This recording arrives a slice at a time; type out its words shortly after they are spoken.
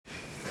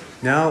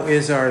Now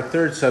is our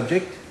third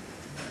subject.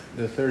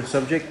 The third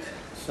subject.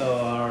 So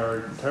our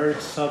third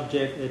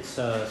subject is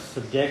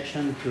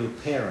subjection to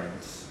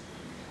parents.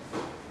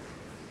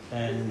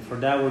 And for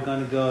that we're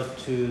going to go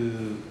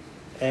to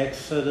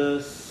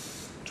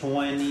Exodus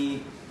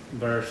 20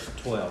 verse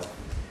 12.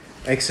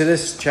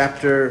 Exodus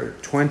chapter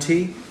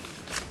 20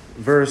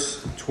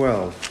 verse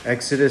 12.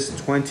 Exodus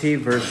 20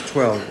 verse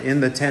 12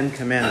 in the Ten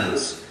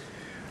Commandments.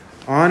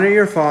 Honor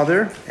your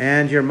father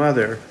and your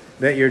mother,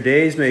 that your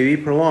days may be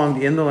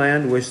prolonged in the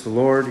land which the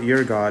Lord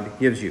your God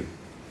gives you.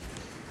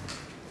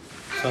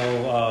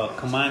 So,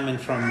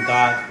 commandment from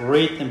God,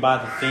 written by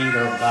the finger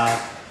of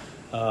God.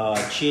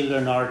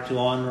 Children are to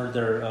honor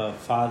their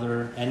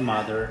father and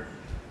mother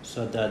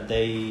so that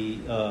they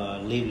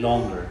live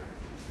longer.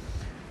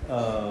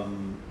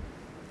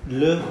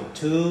 Luke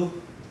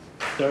 2,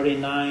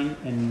 39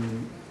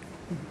 and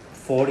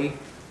 40.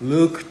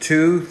 Luke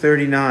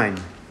 2:39.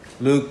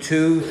 Luke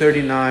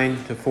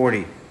 2:39 to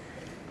 40.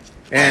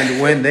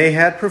 And when they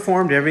had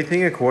performed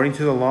everything according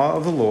to the law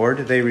of the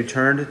Lord, they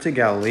returned to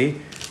Galilee,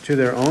 to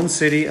their own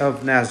city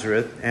of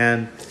Nazareth,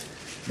 and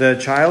the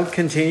child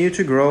continued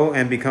to grow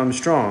and become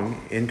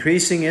strong,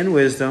 increasing in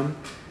wisdom,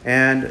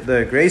 and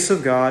the grace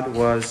of God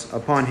was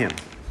upon him.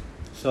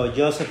 So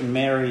Joseph and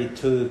Mary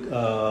took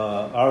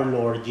our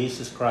Lord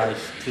Jesus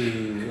Christ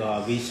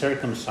to be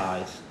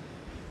circumcised.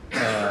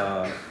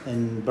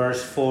 In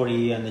verse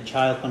 40, and the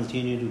child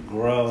continued to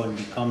grow and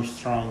become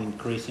strong,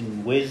 increasing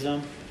in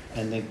wisdom,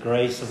 and the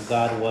grace of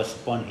God was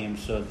upon him.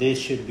 So this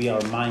should be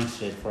our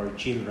mindset for our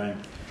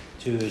children,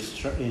 to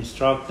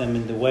instruct them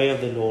in the way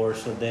of the Lord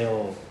so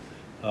they'll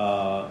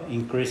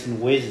increase in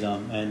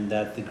wisdom and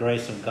that the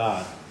grace of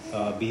God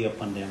be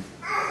upon them.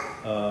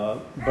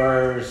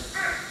 Verse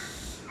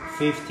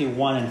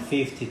 51 and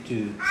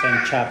 52,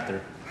 same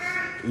chapter.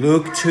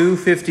 Luke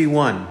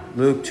 2:51.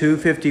 Luke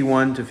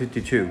 2:51 to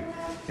 52.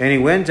 And he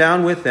went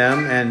down with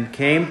them and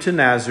came to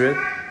Nazareth,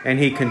 and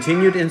he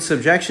continued in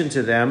subjection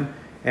to them,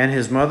 and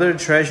his mother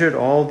treasured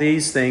all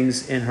these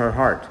things in her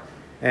heart.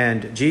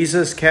 And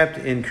Jesus kept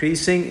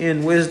increasing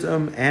in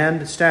wisdom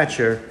and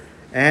stature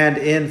and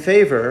in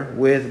favor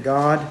with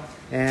God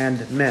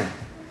and men.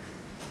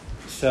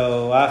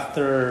 So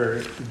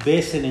after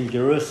visiting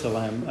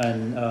Jerusalem,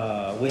 and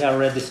we have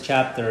read this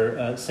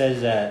chapter,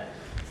 says that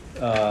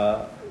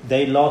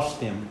they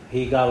lost him.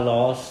 He got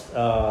lost.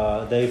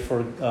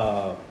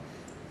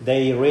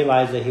 They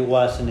realized that he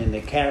wasn't in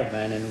the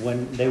caravan, and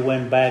when they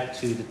went back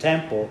to the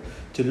temple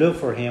to look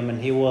for him,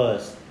 and he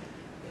was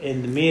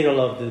in the middle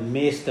of the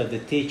midst of the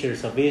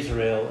teachers of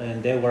Israel,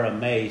 and they were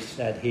amazed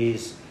at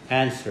his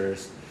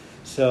answers.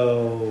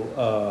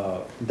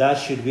 So that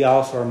should be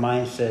also our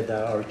mindset,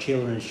 that our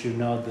children should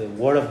know the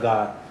Word of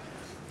God.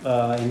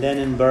 And then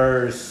in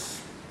verse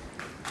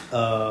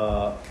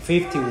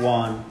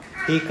 51,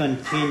 he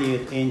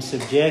continued in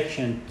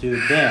subjection to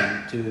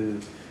them, to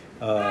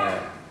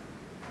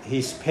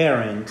his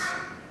parents.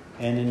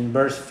 And in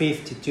verse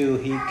 52,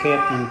 he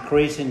kept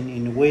increasing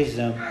in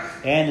wisdom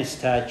and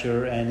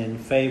stature and in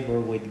favor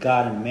with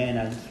God and men,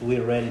 as we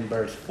read in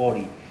verse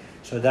 40.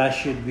 So that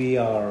should be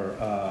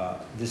our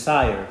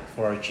desire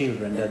for our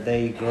children, that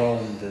they grow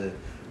in the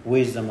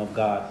wisdom of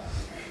God.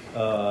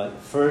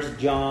 1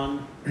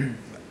 John.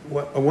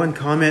 One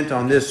comment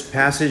on this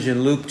passage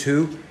in Luke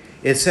 2.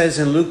 It says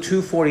in Luke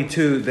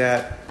 2:42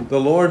 that the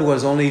Lord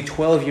was only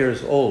 12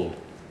 years old.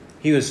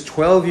 He was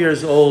 12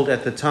 years old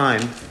at the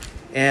time.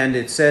 And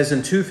it says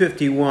in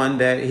 2:51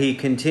 that he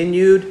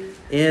continued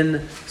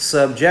in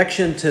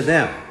subjection to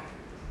them.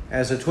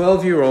 As a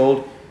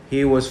 12-year-old,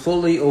 he was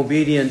fully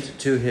obedient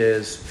to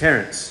his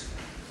parents.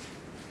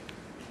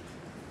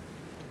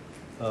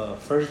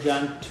 1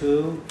 John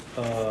 2,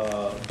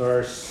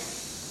 verse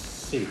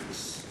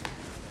 6.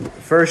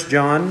 1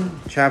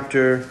 John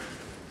chapter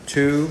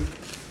 2,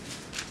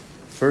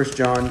 1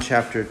 John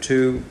chapter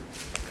 2,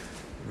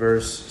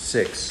 verse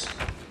 6.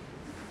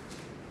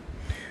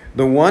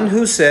 The one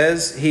who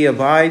says he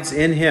abides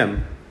in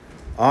him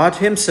ought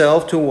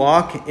himself to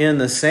walk in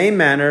the same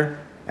manner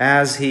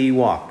as he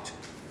walked.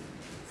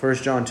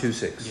 1 John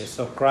 2:6. Yes,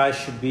 so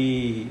Christ should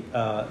be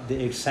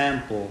the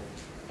example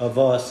of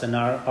us and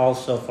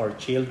also of our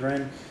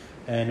children,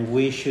 and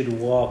we should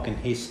walk in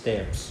his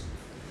steps.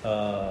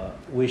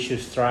 We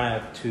should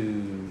strive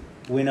to.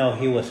 We know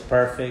he was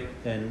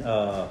perfect and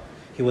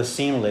he was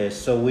sinless,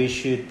 so we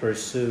should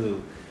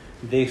pursue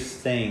these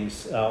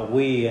things.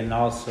 We and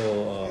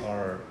also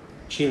our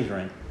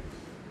children.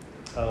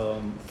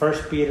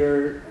 1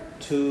 Peter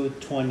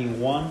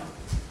 2:21.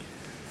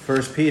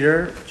 1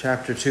 Peter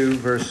chapter 2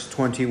 verse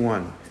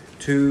 21.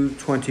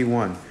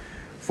 2:21.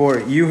 For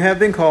you have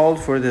been called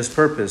for this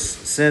purpose,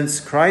 since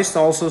Christ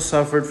also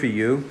suffered for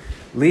you,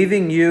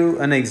 leaving you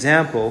an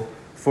example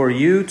for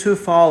you to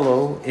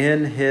follow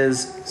in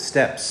his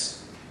steps.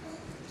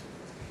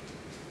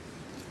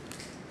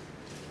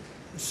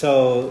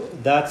 So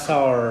that's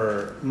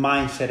our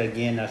mindset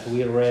again, as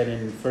we read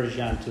in 1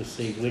 John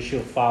 2:6. We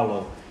should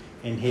follow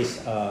in his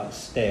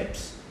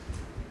steps.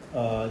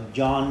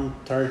 John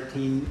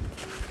 13,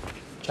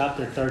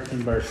 chapter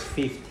 13, verse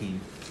 15.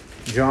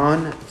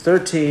 John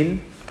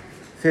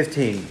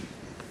 13:15.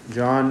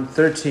 John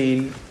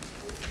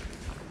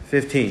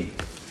 13:15.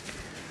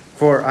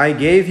 For I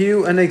gave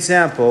you an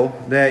example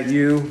that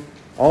you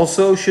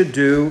also should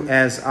do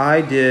as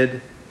I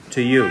did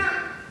to you.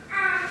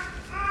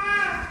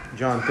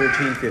 John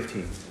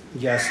 13:15.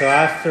 Yeah, so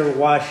after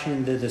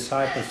washing the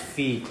disciples'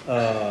 feet,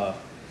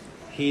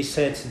 he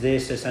sets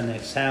this as an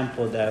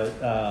example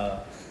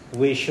that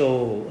we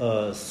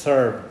shall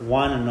serve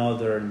one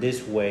another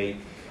this way,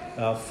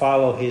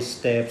 follow his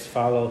steps,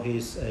 follow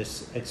his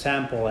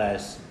example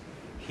as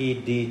he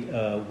did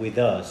with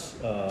us.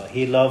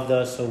 He loved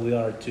us, so we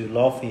are to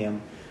love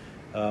him.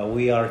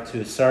 We are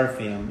to serve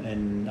him,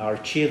 and our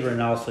children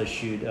also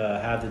should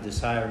have the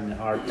desire in the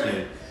heart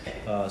to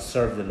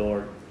serve the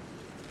Lord.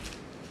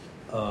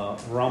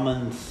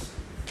 Romans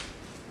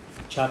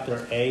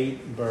chapter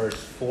 8, verse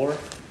 4.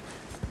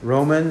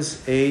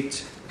 Romans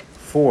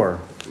 8:4.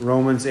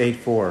 Romans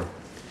 8:4.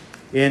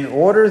 In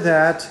order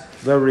that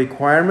the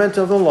requirement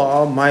of the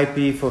law might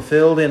be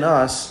fulfilled in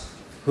us,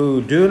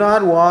 who do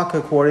not walk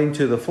according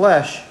to the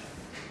flesh,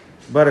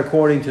 but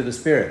according to the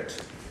Spirit.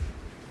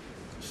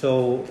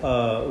 So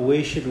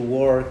we should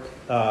work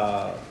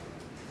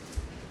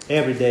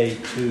every day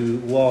to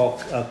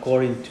walk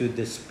according to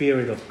the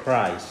Spirit of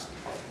Christ.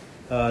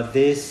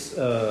 This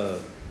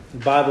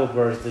Bible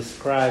verse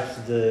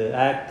describes the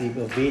active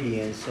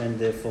obedience and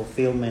the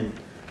fulfillment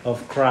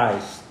of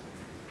Christ,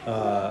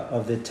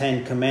 of the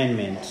 10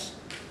 Commandments.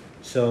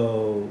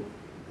 So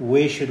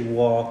we should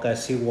walk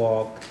as he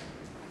walked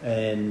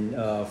and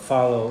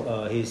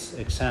follow his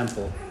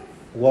example.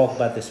 Walk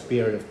by the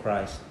Spirit of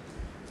Christ.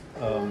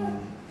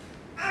 I'm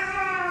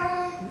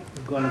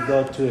going to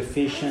go to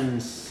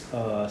Ephesians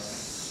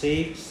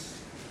 6,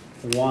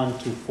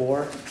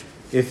 1-4.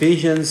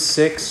 Ephesians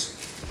 6,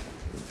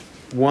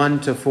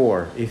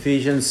 1-4.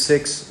 Ephesians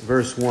 6,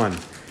 verse 1.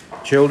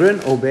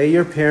 Children, obey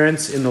your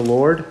parents in the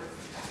Lord,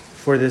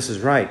 for this is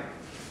right.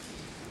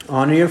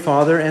 Honor your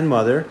father and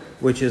mother,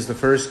 which is the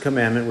first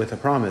commandment with a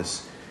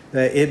promise,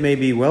 that it may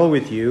be well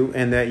with you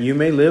and that you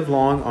may live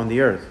long on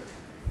the earth.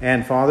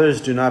 And fathers,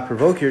 do not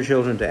provoke your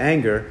children to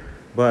anger,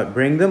 but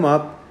bring them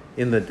up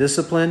in the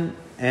discipline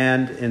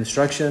and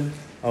instruction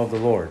of the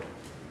Lord.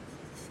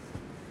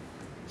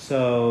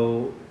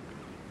 So,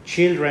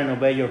 children,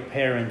 obey your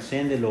parents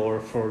in the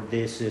Lord, for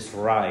this is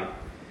right.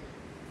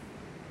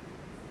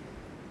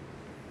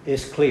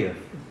 It's clear.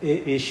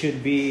 It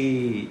should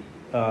be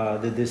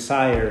the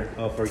desire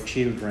of our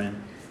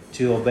children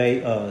to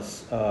obey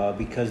us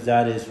because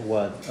that is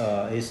what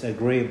is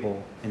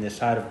agreeable in the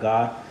sight of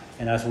God.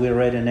 And as we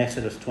read in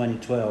Exodus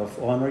 20:12,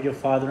 honor your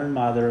father and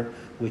mother,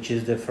 which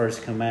is the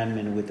first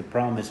commandment with the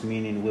promise,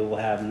 meaning we will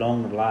have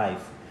long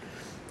life,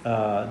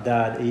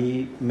 that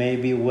it may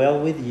be well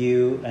with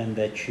you and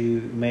that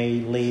you may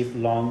live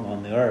long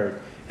on the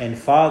earth. And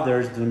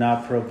fathers, do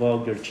not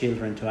provoke your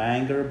children to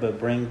anger, but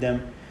bring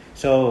them.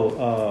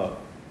 So,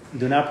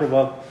 do not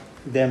provoke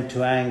them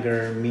to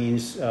anger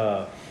means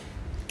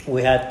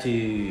we have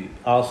to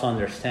also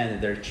understand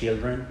that they're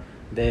children.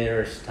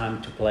 There's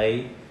time to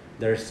play.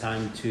 There's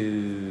time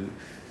to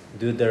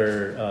do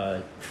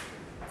their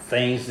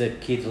things that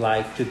kids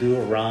like to do,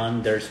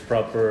 run. There's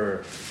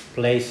proper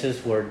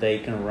places where they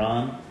can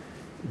run,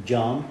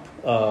 jump,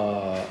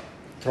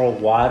 throw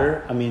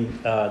water. I mean,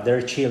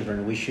 they're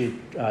children. We should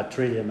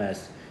treat them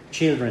as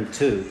children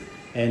too.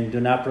 And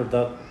do not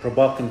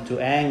provoke them to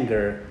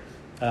anger.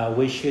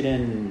 We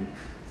shouldn't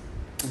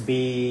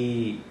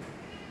be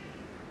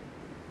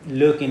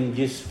looking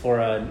just for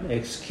an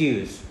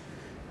excuse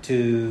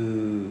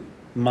to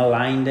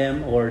malign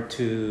them or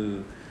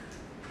to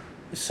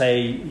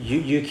say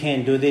you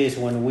can't do this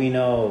when we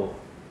know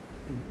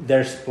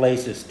there's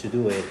places to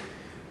do it.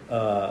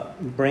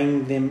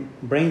 Bring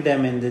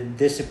them in the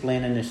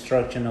discipline and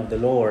instruction of the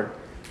Lord.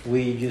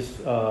 We just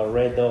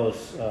read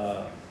those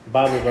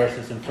Bible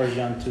verses in 1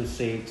 John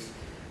 2:6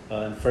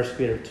 and 1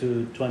 Peter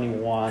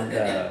 2:21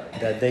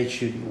 that they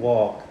should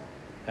walk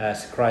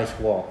as Christ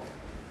walked.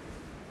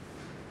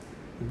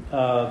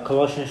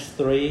 Colossians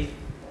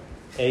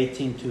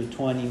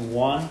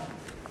 3:18-21.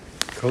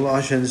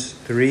 Colossians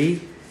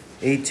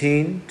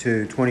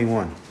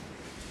 3:18-21.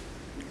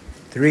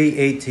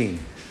 3:18.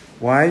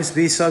 Wives,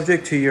 be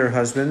subject to your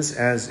husbands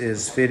as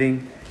is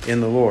fitting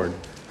in the Lord.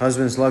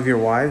 Husbands, love your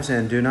wives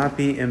and do not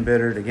be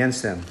embittered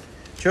against them.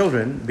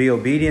 Children, be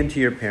obedient to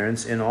your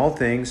parents in all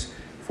things,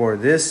 for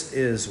this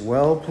is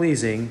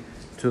well-pleasing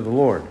to the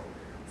Lord.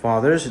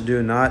 Fathers,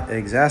 do not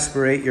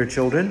exasperate your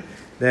children,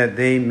 that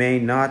they may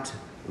not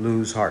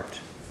lose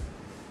heart.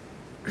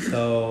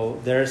 So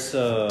there's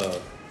a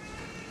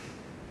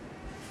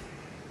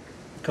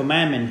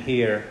commandment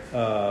here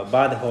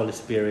by the Holy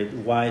Spirit.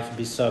 Wives,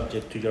 be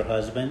subject to your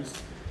husbands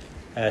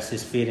as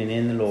is fitting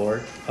in the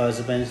Lord.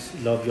 Husbands,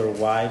 love your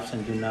wives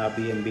and do not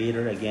be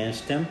embittered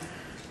against them.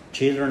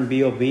 Children,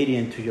 be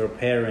obedient to your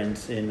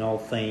parents in all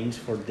things,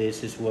 for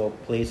this is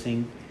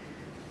well-pleasing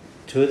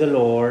to the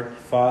Lord.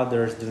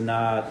 Fathers, do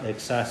not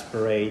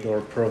exasperate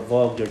or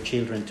provoke your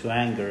children to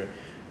anger,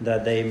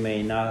 that they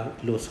may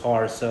not lose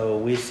heart. So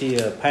we see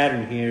a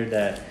pattern here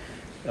that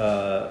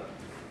one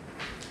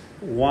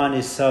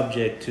is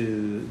subject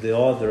to the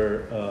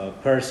other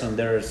person.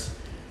 There's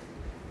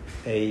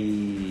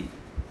a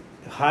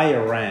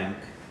higher rank.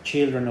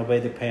 Children obey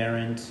the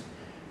parents.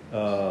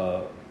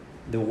 The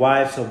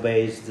wife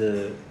obeys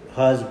the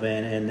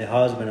husband, and the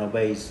husband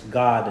obeys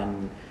God.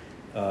 And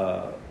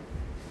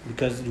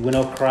because we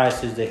know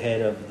Christ is the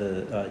head of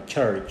the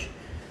church.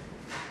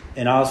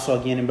 And also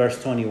again in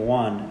verse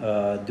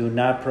 21, do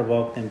not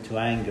provoke them to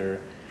anger.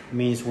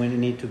 Means we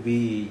need to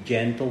be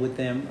gentle with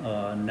them,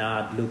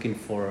 not looking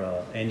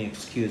for any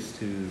excuse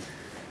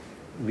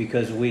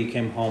because we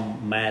came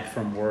home mad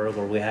from work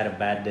or we had a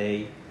bad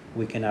day.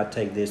 We cannot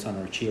take this on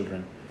our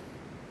children.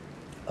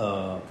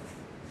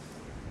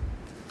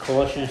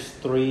 Colossians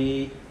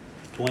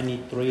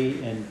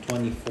 3:23 and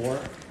 24.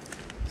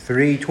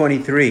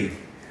 3:23.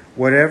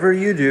 Whatever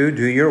you do,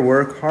 do your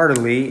work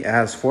heartily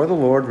as for the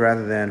Lord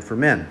rather than for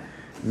men,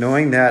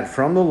 knowing that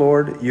from the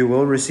Lord you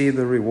will receive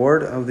the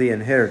reward of the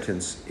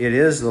inheritance. It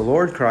is the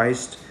Lord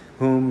Christ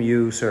whom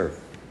you serve.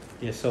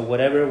 Yeah, so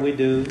whatever we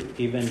do,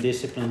 even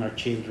discipline our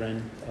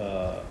children,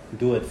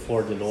 do it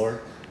for the Lord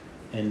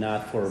and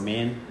not for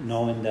men,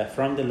 knowing that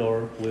from the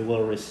Lord we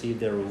will receive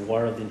the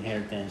reward of the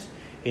inheritance.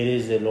 It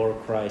is the Lord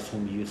Christ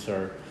whom you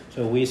serve.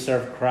 So we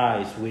serve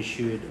Christ. We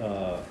should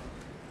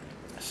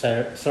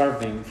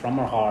serve Him from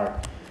our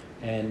heart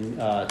and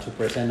to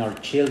present our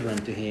children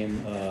to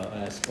Him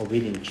as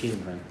obedient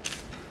children.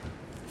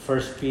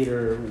 1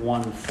 Peter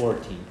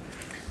 1:14.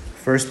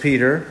 1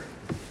 Peter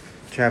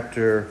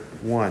chapter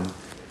 1.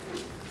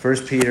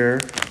 1 Peter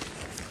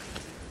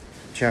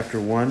chapter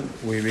 1,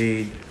 we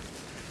read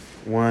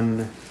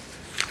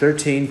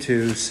 1:13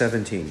 to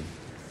 17.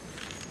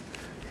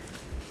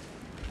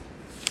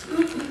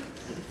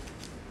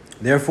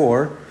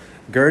 Therefore,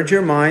 gird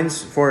your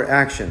minds for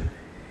action.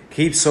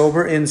 Keep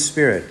sober in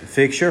spirit.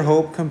 Fix your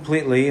hope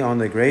completely on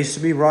the grace to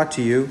be brought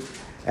to you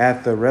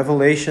at the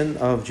revelation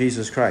of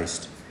Jesus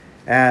Christ.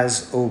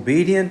 As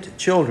obedient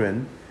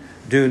children,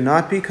 do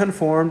not be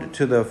conformed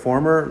to the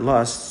former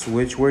lusts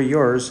which were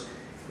yours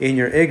in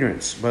your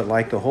ignorance, but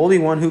like the Holy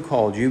One who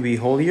called you, be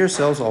holy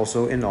yourselves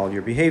also in all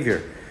your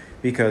behavior,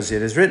 because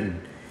it is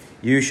written,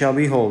 you shall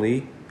be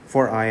holy,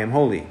 for I am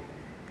holy.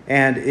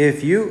 And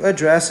if you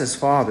address as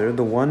Father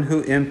the one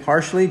who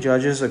impartially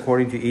judges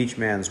according to each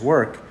man's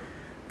work,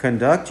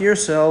 conduct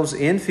yourselves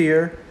in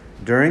fear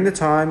during the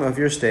time of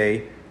your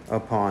stay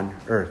upon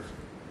earth.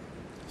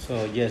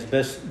 So yes,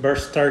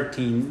 verse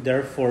 13,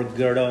 therefore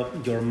gird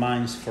up your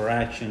minds for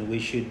action. We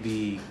should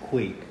be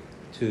quick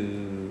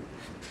to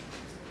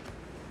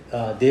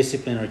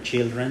discipline our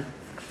children.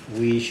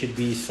 We should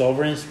be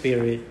sober in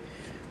spirit.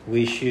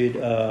 We should,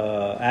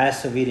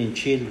 as obedient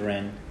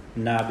children,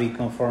 not be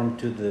conformed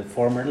to the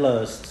former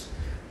lusts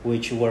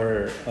which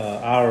were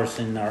ours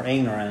in our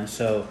ignorance.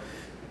 So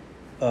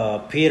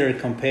Peter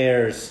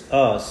compares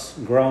us,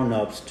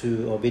 grown-ups,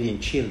 to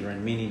obedient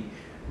children, meaning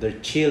the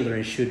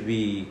children should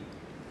be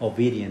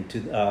obedient to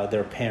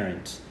their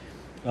parents.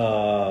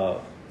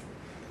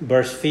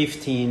 Verse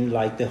 15,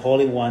 like the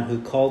Holy One who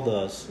called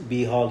us,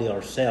 be holy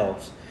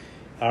ourselves.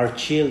 Our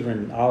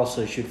children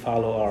also should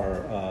follow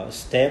our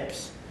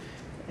steps,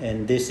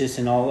 and this is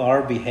in all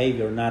our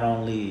behavior, not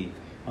only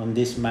on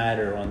this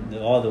matter, on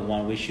the other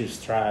one. We should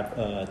strive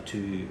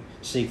to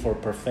seek for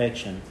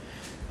perfection.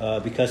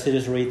 Because it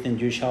is written,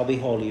 you shall be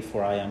holy,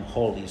 for I am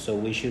holy. So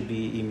we should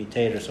be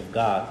imitators of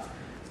God.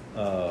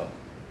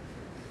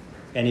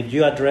 And if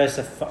you address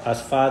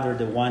as Father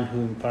the one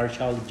who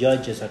impartially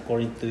judges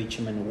according to each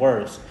man's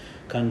works,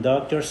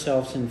 conduct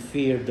yourselves in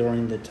fear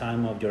during the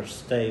time of your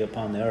stay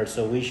upon the earth.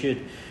 So we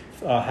should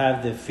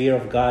have the fear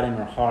of God in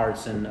our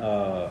hearts and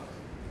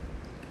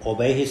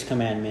obey His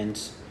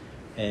commandments.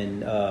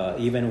 And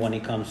even when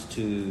it comes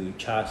to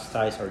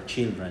chastise our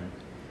children,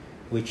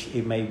 which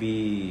it may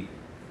be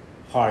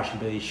harsh,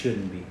 but it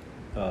shouldn't be.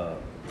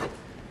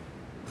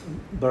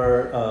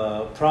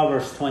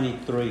 Proverbs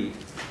 23.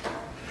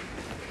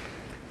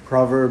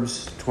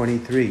 Proverbs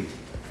 23.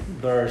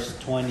 Verse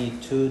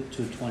 22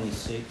 to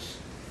 26.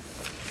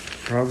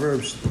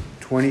 Proverbs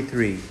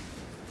 23.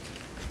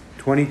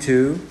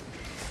 22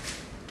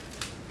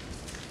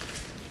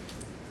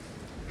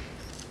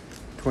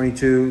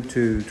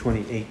 to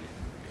 28.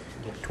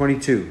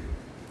 22.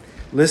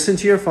 Listen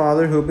to your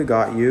father who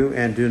begot you,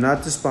 and do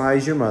not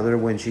despise your mother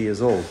when she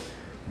is old.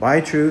 Buy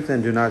truth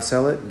and do not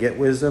sell it. Get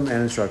wisdom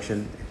and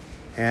instruction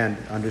and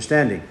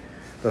understanding.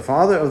 The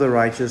father of the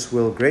righteous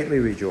will greatly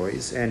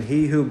rejoice, and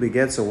he who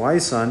begets a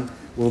wise son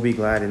will be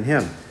glad in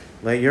him.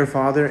 Let your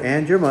father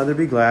and your mother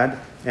be glad,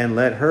 and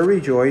let her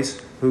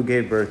rejoice who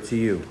gave birth to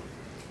you.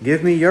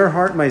 Give me your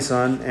heart, my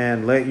son,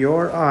 and let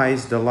your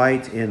eyes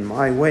delight in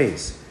my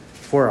ways.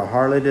 For a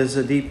harlot is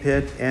a deep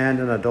pit, and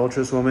an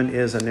adulterous woman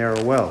is a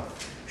narrow well.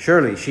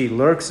 Surely she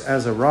lurks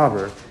as a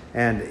robber,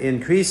 and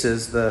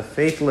increases the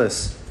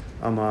faithless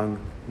among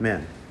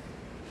men.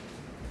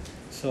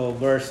 So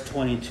verse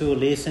 22,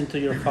 listen to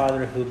your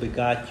father who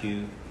begot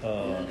you.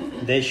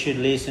 They should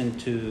listen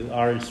to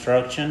our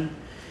instruction,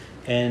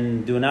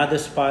 and do not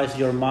despise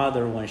your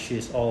mother when she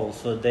is old.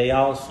 So they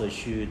also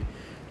should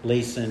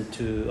listen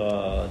to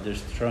the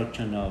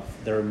instruction of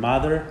their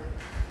mother.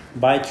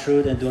 Buy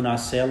truth and do not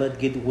sell it.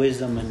 Get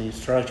wisdom and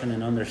instruction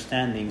and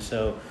understanding.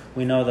 So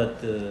we know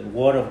that the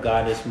word of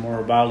God is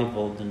more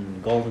valuable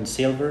than gold and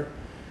silver.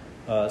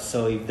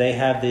 So if they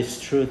have this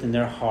truth in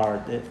their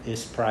heart, it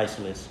is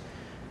priceless.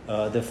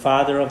 The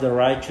father of the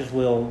righteous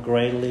will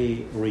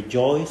greatly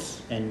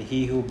rejoice, and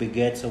he who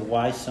begets a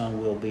wise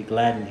son will be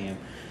glad in him.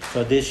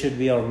 So this should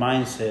be our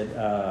mindset,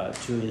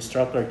 to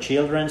instruct our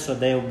children so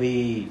they will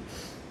be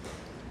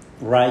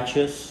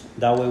righteous.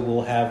 That way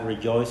we'll have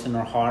rejoice in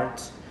our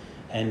hearts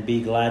and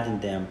be glad in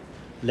them.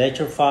 Let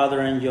your father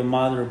and your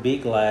mother be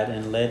glad,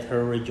 and let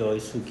her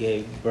rejoice who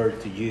gave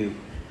birth to you.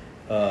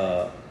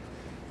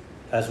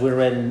 As we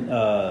read in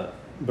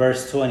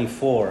verse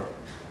 24,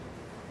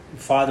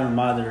 father and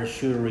mother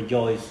should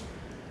rejoice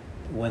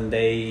when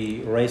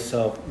they raise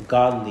up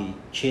godly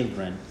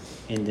children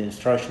in the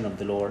instruction of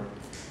the Lord.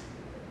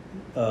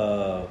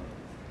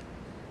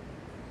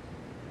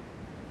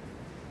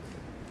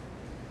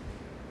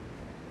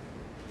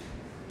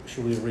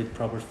 Should we read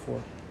Proverbs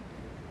 4?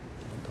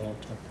 The whole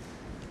chapter.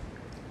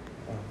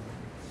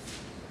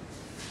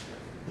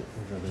 What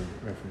other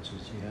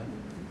references do you have?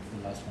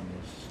 The last one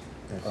is...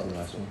 That's the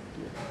last one?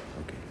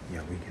 Yeah. Okay,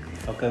 yeah, we can read.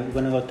 Okay, we're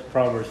going to go to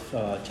Proverbs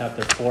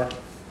chapter 4.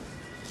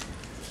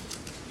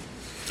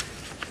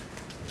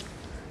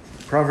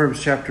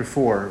 Proverbs chapter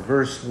 4,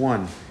 verse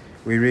 1.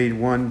 We read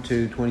 1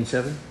 to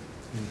 27.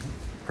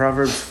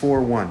 Proverbs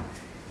 4:1.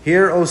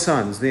 Hear, O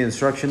sons, the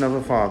instruction of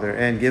a father,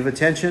 and give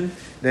attention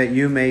that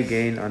you may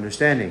gain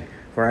understanding.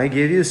 For I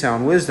give you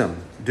sound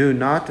wisdom. Do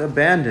not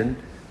abandon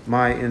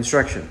my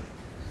instruction.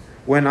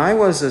 When I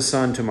was a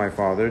son to my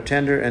father,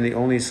 tender and the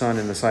only son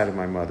in the sight of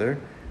my mother,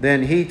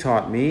 then he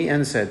taught me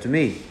and said to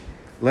me,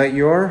 Let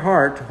your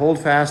heart hold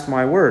fast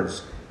my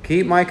words.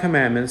 Keep my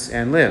commandments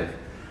and live.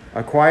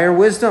 Acquire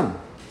wisdom.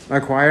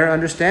 Acquire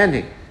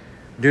understanding.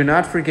 Do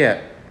not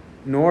forget,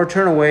 nor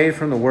turn away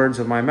from the words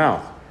of my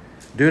mouth.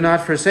 Do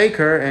not forsake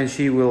her, and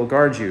she will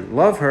guard you.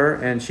 Love her,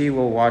 and she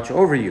will watch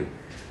over you.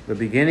 The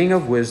beginning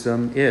of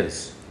wisdom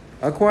is,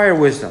 acquire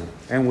wisdom,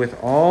 and with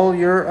all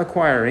your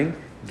acquiring,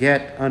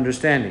 get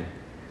understanding.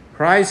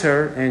 Prize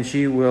her, and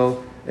she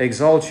will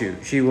exalt you.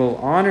 She will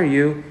honor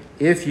you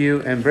if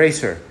you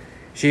embrace her.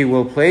 She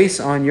will place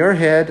on your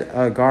head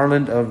a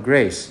garland of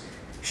grace.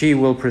 She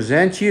will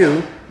present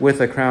you with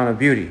a crown of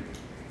beauty.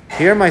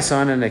 Hear, my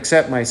son, and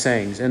accept my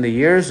sayings, and the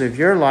years of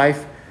your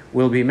life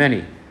will be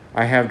many.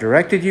 I have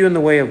directed you in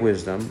the way of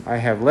wisdom. I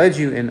have led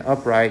you in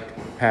upright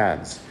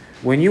paths.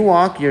 When you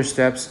walk, your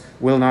steps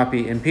will not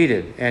be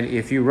impeded, and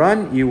if you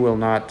run, you will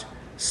not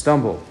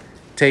stumble.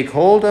 Take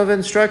hold of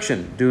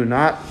instruction. Do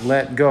not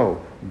let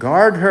go.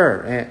 Guard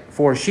her,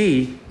 for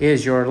she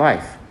is your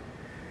life.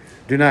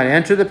 Do not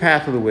enter the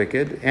path of the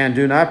wicked, and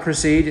do not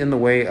proceed in the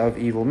way of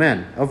evil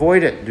men.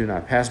 Avoid it. Do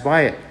not pass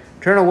by it.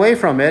 Turn away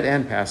from it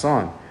and pass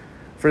on.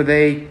 For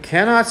they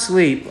cannot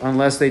sleep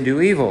unless they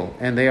do evil,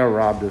 and they are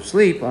robbed of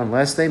sleep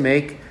unless they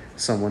make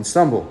someone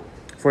stumble.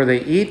 For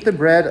they eat the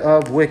bread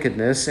of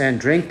wickedness and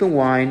drink the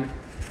wine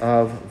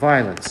of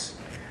violence.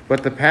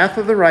 But the path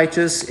of the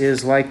righteous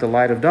is like the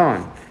light of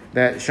dawn,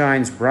 that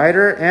shines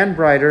brighter and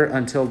brighter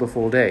until the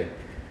full day.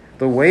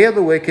 The way of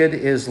the wicked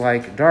is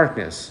like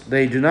darkness.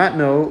 They do not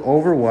know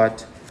over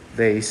what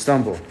they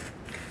stumble.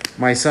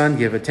 My son,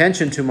 give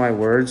attention to my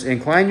words.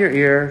 Incline your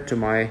ear to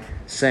my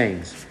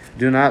sayings.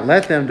 Do not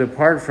let them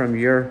depart from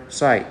your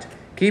sight.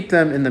 Keep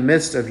them in the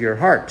midst of your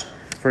heart,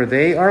 for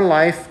they are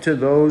life to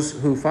those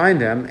who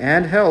find them,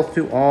 and health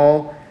to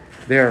all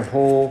their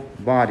whole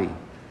body.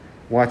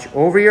 Watch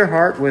over your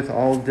heart with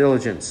all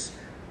diligence,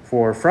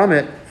 for from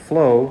it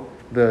flow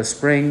the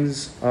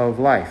springs of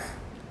life.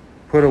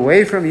 Put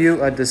away from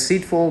you a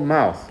deceitful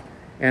mouth,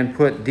 and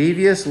put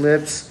devious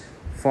lips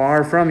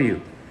far from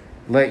you.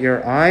 Let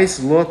your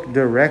eyes look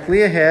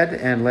directly ahead,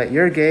 and let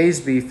your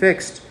gaze be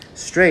fixed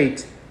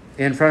straight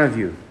in front of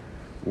you.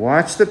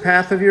 Watch the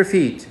path of your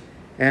feet,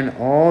 and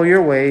all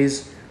your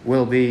ways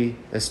will be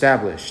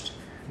established.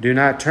 Do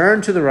not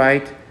turn to the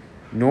right,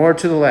 nor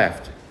to the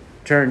left.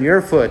 Turn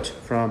your foot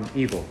from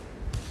evil.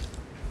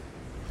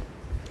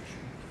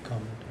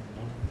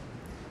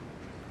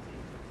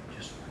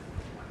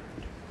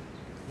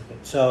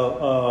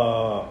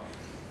 So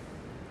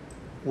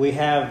we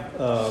have,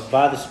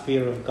 by the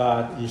Spirit of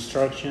God,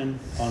 instruction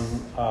on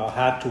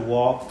how to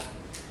walk.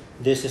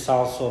 This is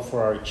also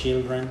for our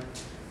children.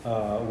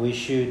 We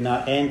should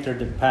not enter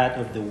the path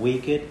of the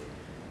wicked.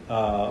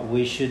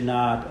 We should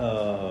not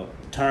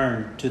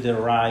turn to the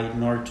right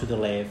nor to the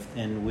left,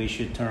 and we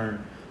should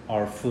turn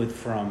our foot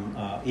from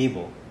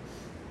evil.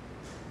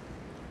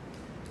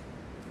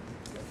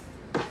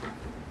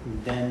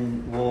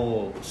 Then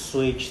we'll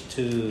switch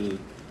to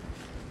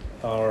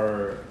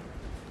our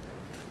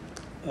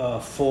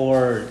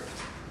fourth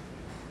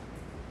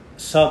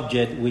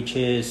subject, which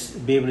is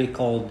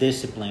biblical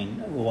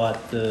discipline,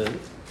 what the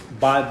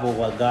Bible,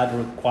 what God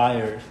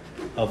requires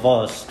of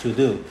us to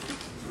do.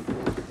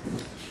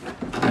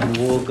 And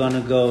we're going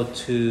to go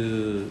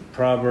to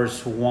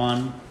Proverbs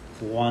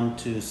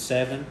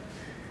 1:1-7.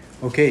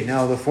 Okay,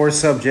 now the fourth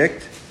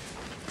subject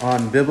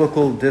on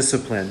biblical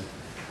discipline,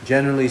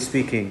 generally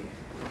speaking.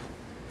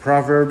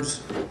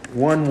 Proverbs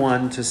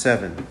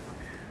 1:1-7.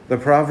 The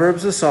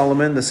Proverbs of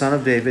Solomon, the son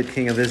of David,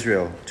 king of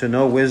Israel, to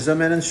know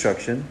wisdom and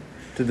instruction,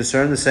 to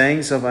discern the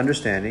sayings of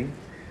understanding,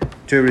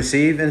 to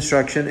receive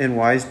instruction in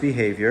wise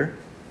behavior,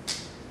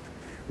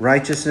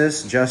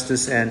 righteousness,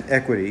 justice, and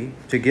equity,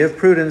 to give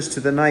prudence to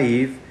the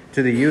naive,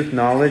 to the youth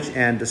knowledge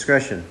and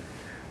discretion.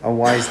 A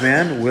wise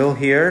man will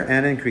hear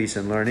and increase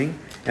in learning,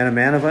 and a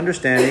man of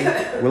understanding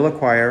will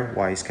acquire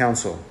wise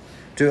counsel.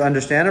 To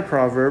understand a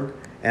proverb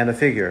and a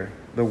figure,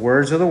 the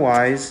words of the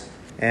wise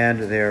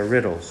and their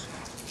riddles.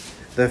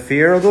 The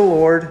fear of the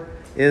Lord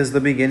is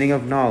the beginning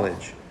of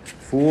knowledge.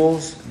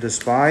 Fools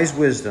despise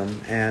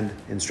wisdom and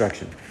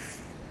instruction.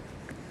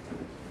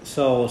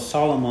 So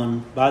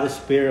Solomon, by the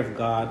Spirit of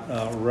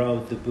God,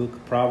 wrote the book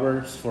of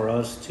Proverbs for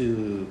us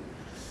to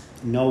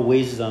know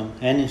wisdom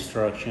and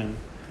instruction,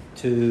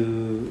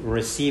 to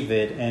receive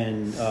it,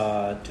 and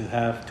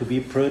to be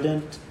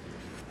prudent,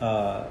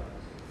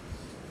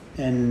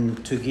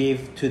 and to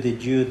give to the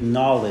youth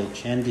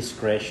knowledge and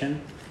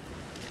discretion,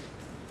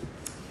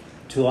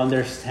 to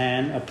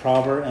understand a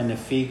proverb and a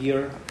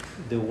figure,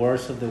 the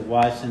words of the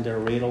wise and their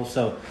riddles.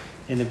 So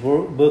in the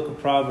book of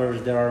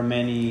Proverbs, there are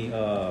many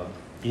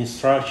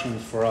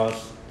instructions for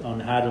us on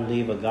how to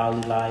live a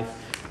godly life,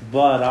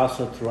 but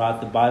also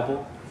throughout the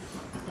Bible.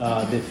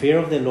 The fear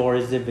of the Lord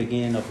is the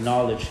beginning of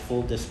knowledge.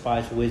 Fools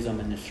despise wisdom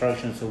and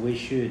instruction. So we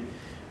should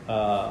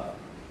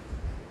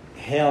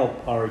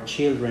help our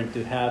children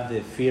to have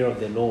the fear of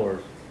the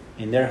Lord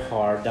in their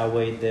heart. That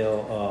way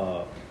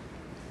they'll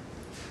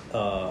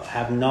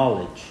have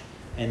knowledge,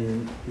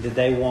 and that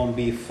they won't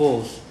be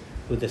fools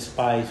who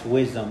despise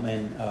wisdom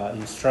and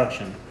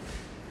instruction.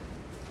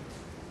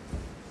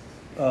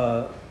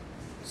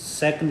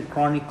 2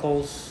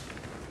 Chronicles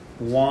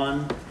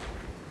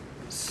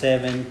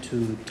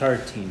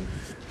 1:7-13.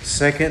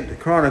 2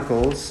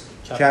 Chronicles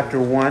chapter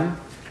 1,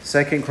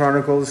 2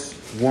 Chronicles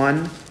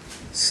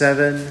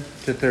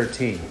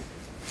 1:7-13.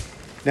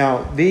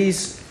 Now,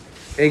 these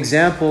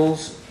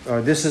examples,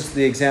 or this is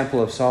the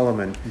example of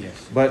Solomon. Yes.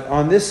 But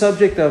on this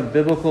subject of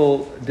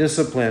biblical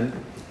discipline,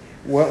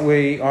 what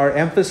we are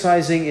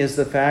emphasizing is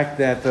the fact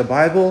that the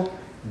Bible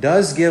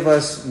does give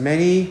us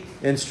many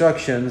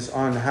instructions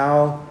on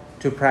how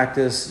to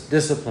practice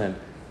discipline.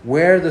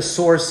 Where the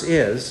source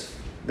is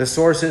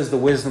the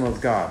wisdom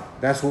of God.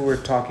 That's what we're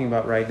talking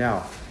about right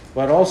now.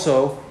 But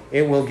also,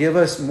 it will give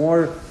us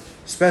more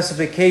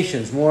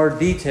specifications, more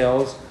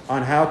details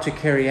on how to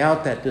carry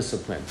out that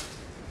discipline.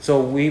 So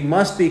we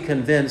must be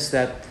convinced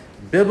that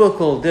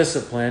biblical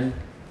discipline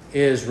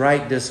is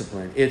right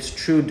discipline. It's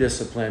true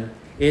discipline.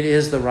 It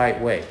is the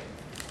right way.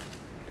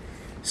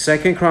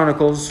 2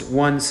 Chronicles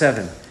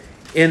 1:7.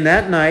 In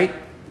that night,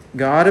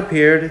 God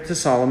appeared to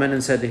Solomon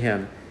and said to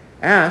him,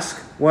 "Ask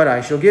what I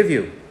shall give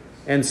you."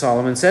 And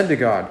Solomon said to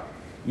God,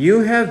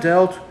 "You have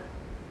dealt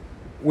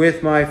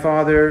with my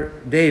father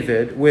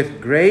David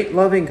with great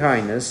loving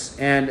kindness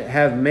and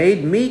have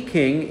made me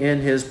king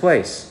in his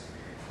place.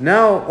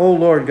 Now, O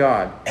Lord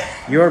God,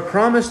 your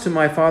promise to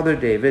my father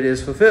David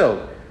is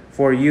fulfilled,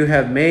 for you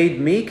have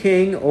made me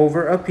king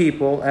over a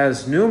people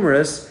as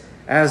numerous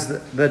as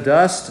the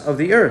dust of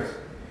the earth.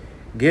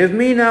 Give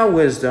me now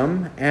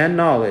wisdom and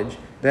knowledge,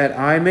 that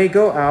I may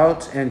go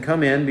out and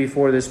come in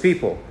before this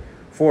people.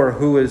 For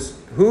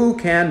who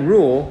can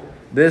rule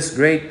this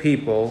great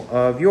people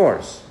of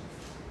yours?"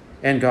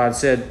 And God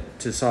said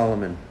to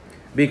Solomon,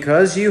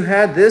 "Because you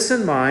had this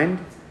in mind,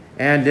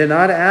 and did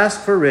not ask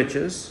for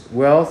riches,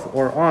 wealth,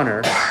 or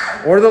honor,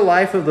 or the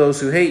life of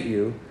those who hate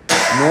you,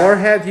 nor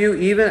have you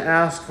even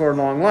asked for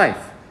long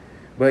life,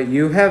 but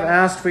you have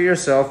asked for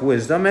yourself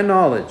wisdom and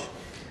knowledge,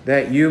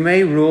 that you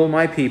may rule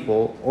my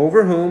people,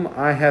 over whom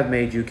I have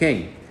made you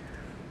king.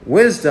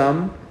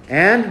 Wisdom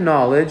and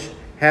knowledge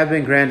have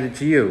been granted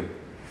to you,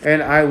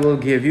 and I will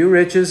give you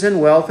riches and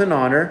wealth and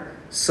honor,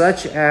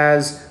 such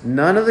as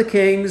none of the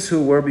kings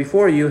who were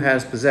before you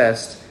has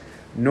possessed,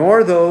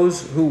 nor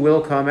those who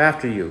will come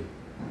after you."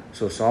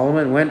 So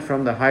Solomon went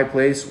from the high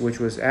place which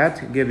was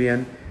at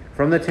Gibeon,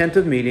 from the tent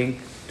of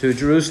meeting, to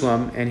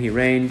Jerusalem, and he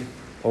reigned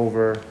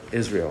over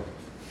Israel.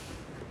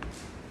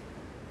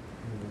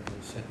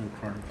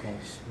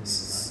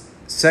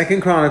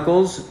 2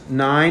 Chronicles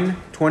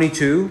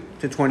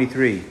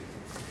 9:22-23.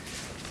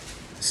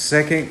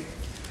 2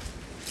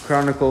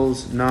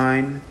 Chronicles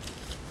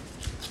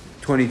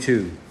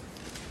 9:22.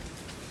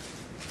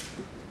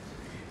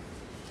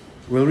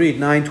 We'll read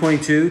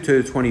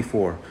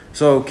 9:22-24.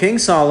 So King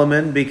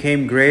Solomon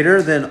became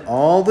greater than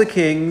all the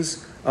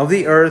kings of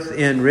the earth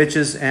in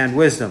riches and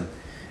wisdom.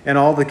 And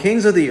all the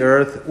kings of the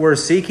earth were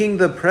seeking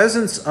the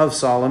presence of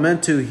Solomon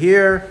to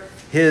hear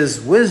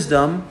his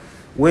wisdom,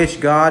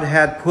 which God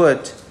had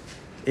put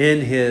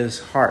in his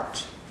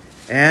heart.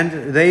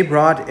 And they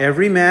brought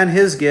every man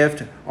his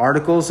gift,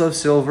 articles of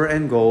silver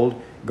and gold,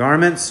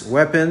 garments,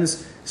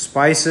 weapons,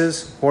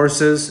 spices,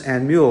 horses,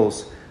 and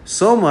mules,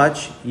 so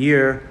much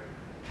year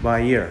by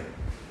year.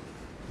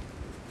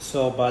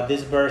 So by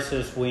these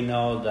verses we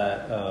know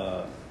that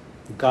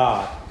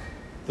God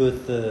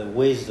put the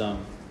wisdom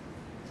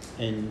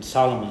in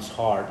Solomon's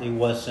heart. It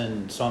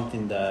wasn't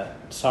something that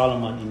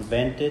Solomon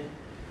invented.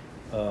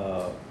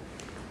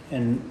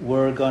 And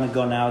we're going to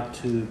go now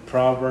to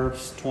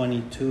Proverbs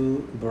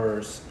 22,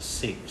 verse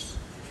 6.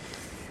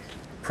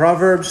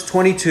 Proverbs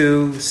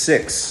 22,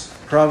 6.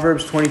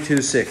 Proverbs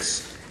 22,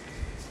 6.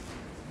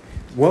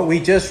 What we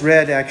just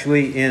read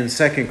actually in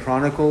 2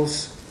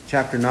 Chronicles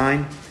chapter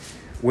 9,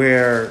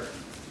 where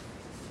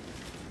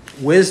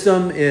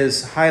wisdom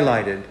is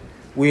highlighted,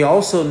 we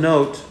also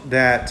note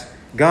that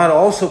God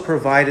also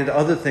provided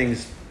other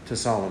things to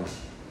Solomon.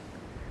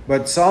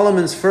 But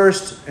Solomon's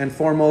first and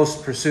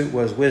foremost pursuit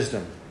was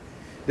wisdom.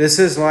 This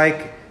is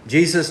like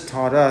Jesus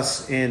taught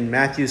us in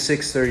Matthew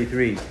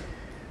 6:33.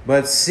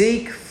 But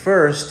seek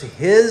first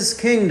his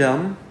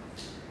kingdom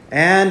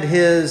and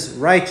his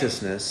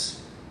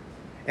righteousness,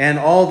 and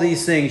all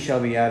these things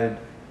shall be added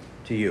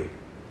to you.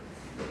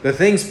 The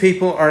things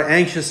people are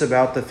anxious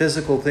about, the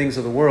physical things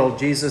of the world,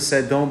 Jesus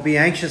said, don't be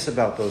anxious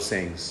about those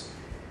things.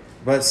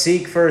 But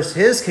seek first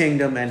his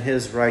kingdom and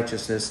his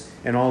righteousness,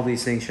 and all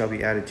these things shall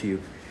be added to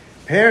you.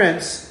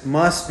 Parents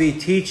must be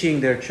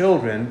teaching their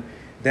children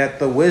that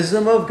the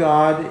wisdom of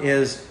God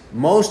is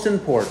most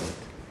important.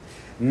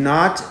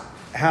 Not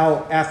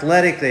how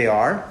athletic they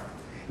are,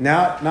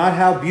 not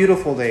how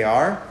beautiful they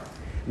are,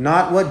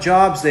 not what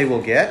jobs they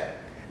will get,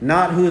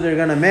 not who they're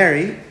going to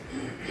marry.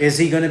 Is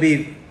he going to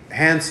be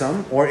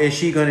handsome, or is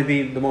she going to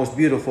be the most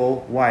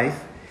beautiful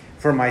wife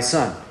for my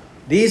son?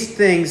 These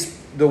things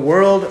the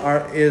world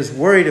is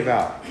worried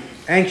about,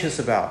 anxious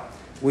about.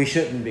 We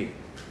shouldn't be.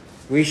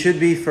 We should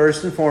be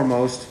first and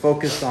foremost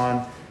focused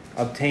on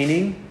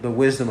obtaining the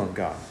wisdom of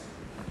God.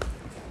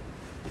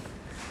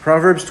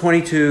 Proverbs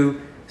 22,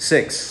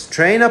 6.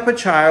 Train up a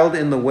child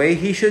in the way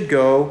he should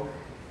go.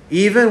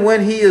 Even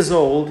when he is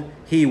old,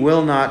 he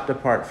will not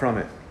depart from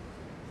it.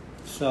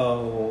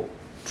 So,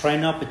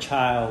 train up a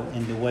child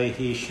in the way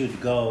he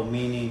should go,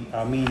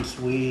 means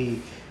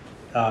we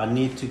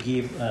need to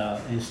give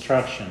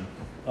instruction.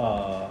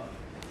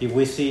 If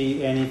we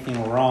see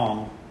anything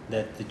wrong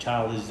that the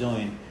child is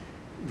doing,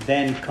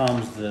 then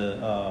comes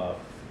the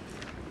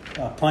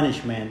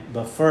punishment.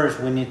 But first,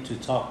 we need to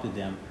talk to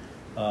them.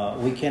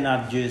 We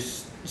cannot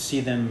just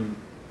see them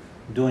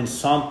doing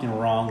something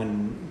wrong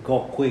and go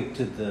quick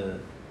to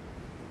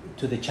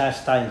the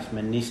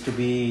chastisement. It needs to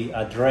be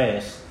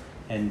addressed,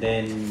 and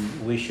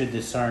then we should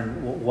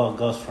discern what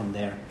goes from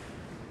there.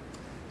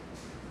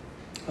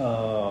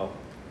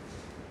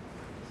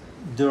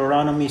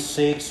 Deuteronomy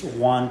 6,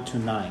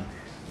 1-9.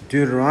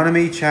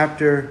 Deuteronomy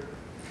chapter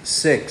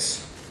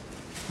 6.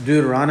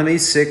 Deuteronomy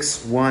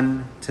 6,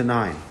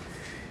 1-9.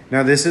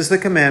 Now this is the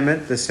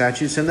commandment, the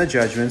statutes and the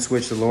judgments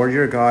which the Lord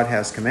your God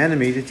has commanded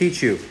me to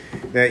teach you,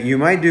 that you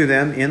might do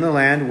them in the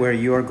land where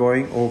you are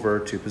going over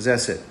to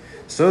possess it,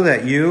 so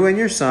that you and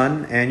your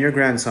son and your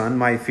grandson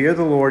might fear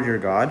the Lord your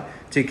God,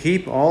 to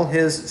keep all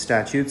his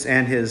statutes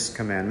and his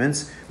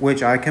commandments,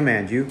 which I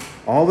command you,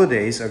 all the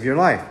days of your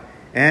life,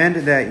 and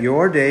that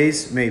your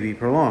days may be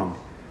prolonged.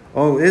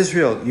 O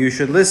Israel, you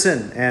should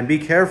listen and be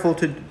careful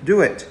to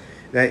do it,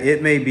 that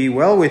it may be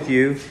well with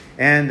you,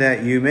 and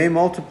that you may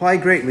multiply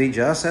greatly,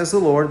 just as the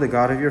Lord, the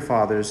God of your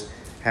fathers,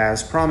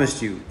 has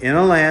promised you, in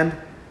a land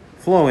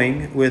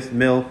flowing with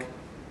milk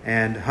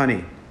and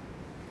honey.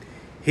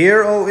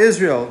 Hear, O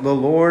Israel, the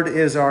Lord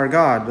is our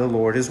God, the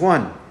Lord is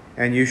one.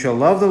 And you shall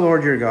love the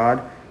Lord your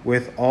God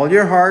with all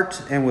your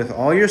heart, and with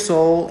all your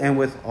soul, and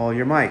with all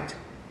your might.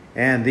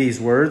 And these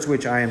words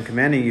which I am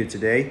commanding you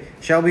today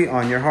shall be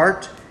on your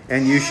heart,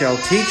 and you shall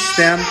teach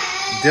them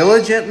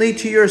diligently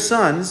to your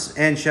sons,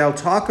 and shall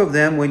talk of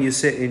them when you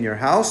sit in your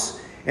house,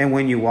 and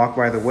when you walk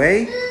by the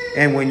way,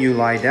 and when you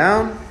lie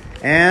down,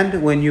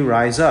 and when you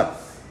rise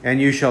up.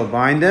 And you shall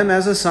bind them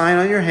as a sign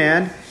on your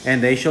hand,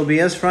 and they shall be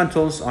as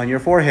frontals on your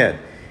forehead.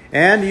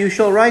 And you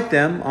shall write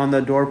them on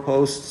the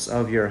doorposts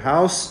of your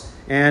house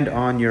and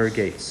on your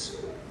gates.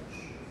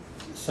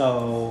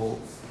 So,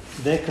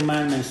 the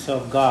commandments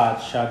of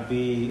God shall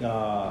be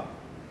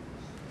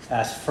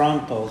as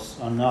frontals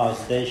on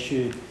us. They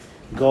should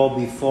go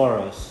before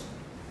us,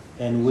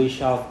 and we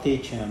shall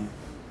teach them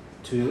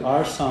to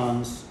our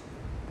sons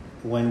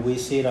when we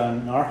sit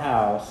on our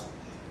house,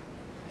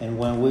 and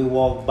when we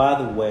walk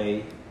by the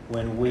way,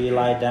 when we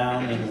lie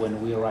down, and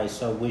when we rise.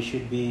 So we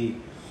should be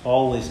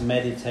always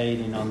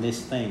meditating on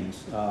these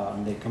things,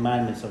 on the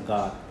commandments of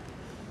God.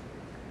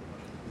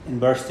 In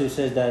verse 2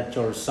 says that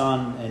your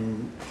son,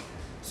 and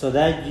so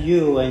that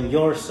you and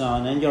your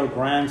son and your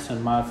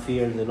grandson might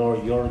fear the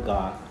Lord your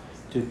God,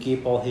 to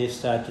keep all his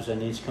statutes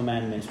and his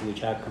commandments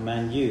which I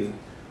command you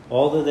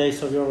all the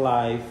days of your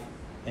life,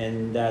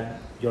 and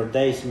that your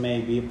days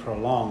may be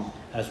prolonged,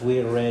 as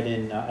we read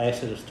in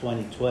Exodus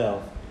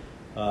 20:12.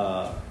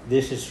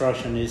 This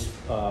instruction is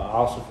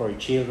also for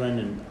children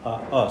and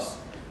us.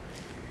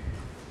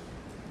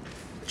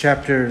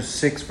 Chapter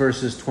 6,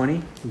 verses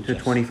 20 to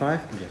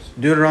 25. Yes.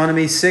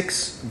 Deuteronomy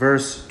 6,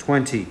 verse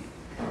 20.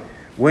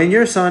 When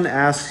your son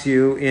asks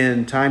you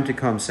in time to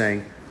come,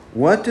 saying,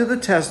 what do the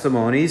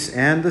testimonies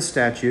and the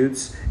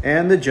statutes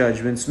and the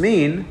judgments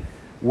mean,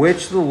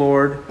 which the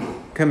Lord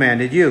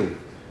commanded you?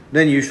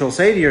 Then you shall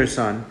say to your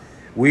son,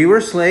 We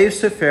were slaves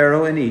to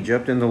Pharaoh in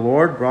Egypt, and the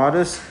Lord brought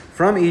us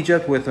from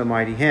Egypt with a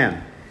mighty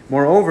hand.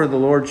 Moreover, the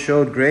Lord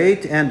showed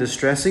great and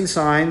distressing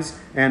signs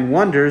and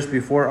wonders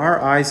before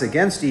our eyes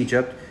against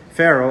Egypt,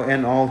 Pharaoh,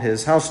 and all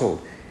his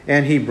household.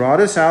 And he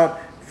brought us out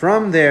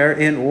from there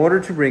in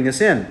order to bring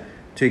us in,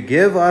 to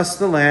give us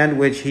the land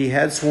which he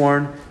had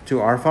sworn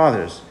to our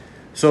fathers.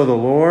 So the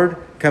Lord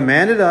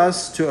commanded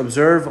us to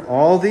observe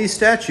all these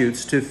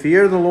statutes, to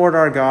fear the Lord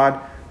our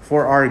God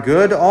for our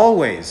good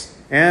always,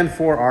 and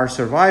for our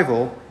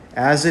survival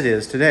as it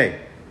is today.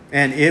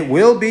 And it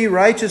will be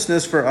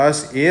righteousness for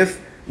us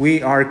if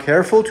we are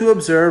careful to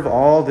observe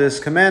all this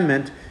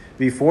commandment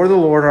before the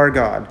Lord our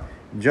God,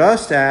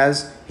 just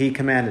as he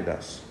commanded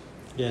us.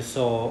 Yeah,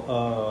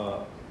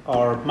 so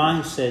our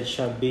mindset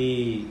shall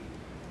be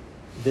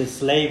the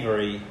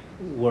slavery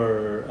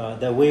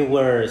that we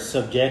were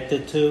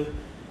subjected to.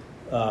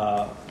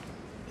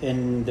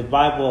 And the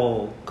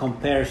Bible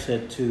compares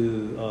it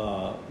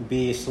to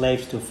be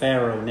slaves to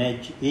Pharaoh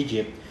in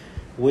Egypt.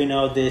 We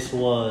know this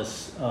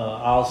was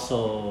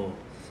also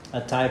a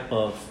type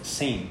of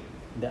sin,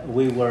 that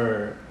we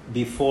were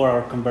before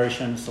our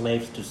conversion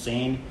slaves to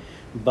sin.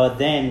 But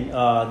then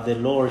the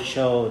Lord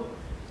showed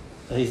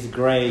his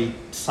great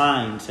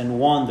signs and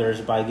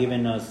wonders by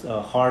giving us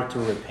a heart to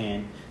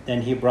repent.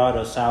 Then he brought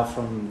us out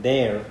from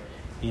there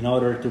in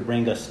order to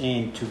bring us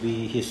in to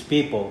be his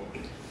people,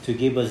 to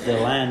give us the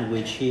land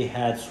which he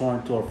had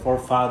sworn to our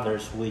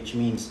forefathers, which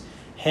means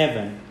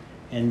heaven.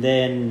 And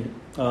then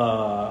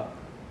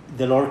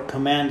the Lord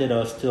commanded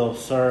us to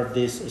observe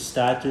these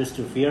statutes,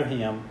 to fear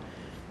him,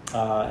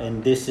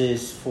 and this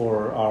is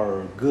for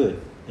our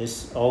good.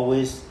 It's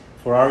always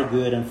for our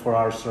good and for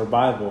our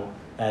survival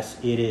as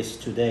it is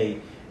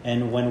today.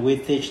 And when we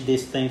teach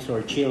these things to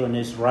our children,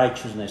 it's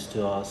righteousness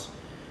to us.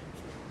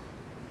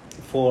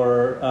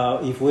 For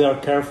if we are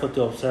careful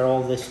to observe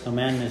all these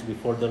commandments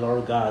before the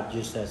Lord God,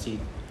 just as he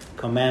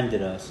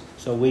commanded us.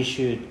 So we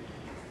should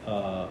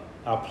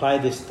apply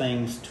these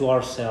things to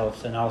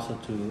ourselves and also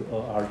to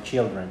our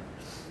children.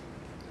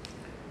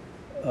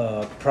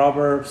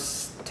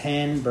 Proverbs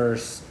 10,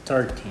 verse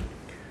 13.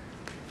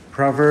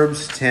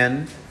 Proverbs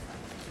 10,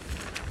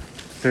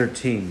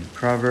 13.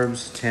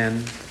 Proverbs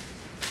 10,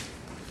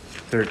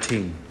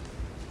 13.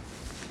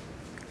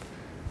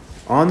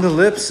 On the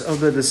lips of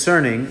the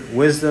discerning,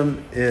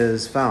 wisdom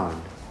is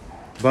found,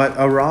 but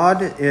a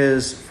rod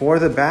is for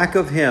the back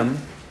of him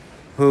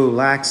who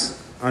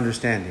lacks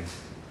understanding.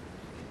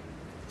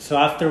 So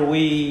after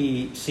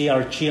we see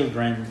our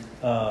children,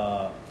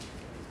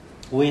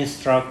 we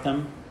instruct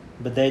them,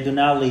 but they do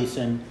not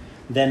listen.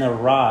 Then a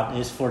rod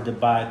is for the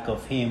back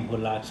of him who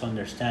lacks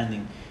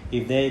understanding.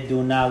 If they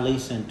do not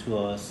listen to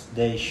us,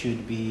 they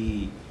should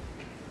be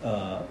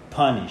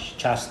punished,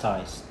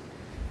 chastised.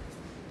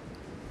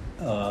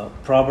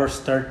 Proverbs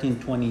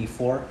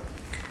 13:24.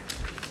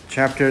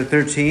 Chapter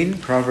 13,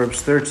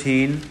 Proverbs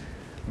 13,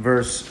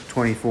 verse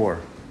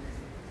 24.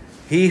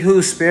 He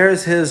who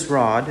spares his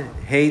rod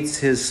hates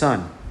his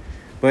son,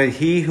 but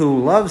he who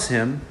loves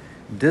him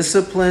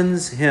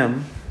disciplines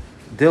him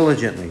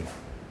diligently.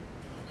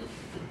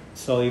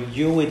 So if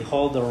you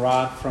withhold the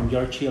rod from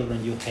your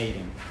children, you hate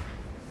him.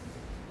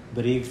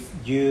 But if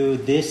you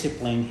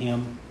discipline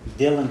him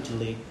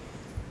diligently,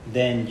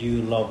 then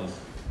you love him.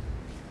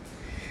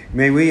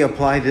 May we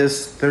apply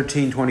this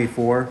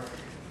 13:24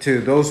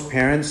 to those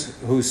parents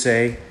who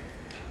say,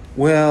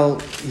 well,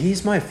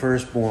 he's my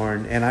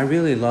firstborn and I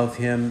really love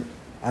him.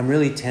 I'm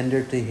really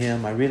tender to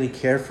him. I really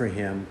care for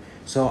him.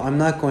 So I'm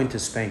not going to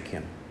spank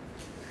him.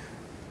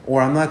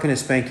 Or I'm not going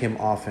to spank him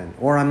often.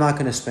 Or I'm not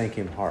going to spank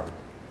him hard.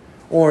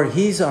 Or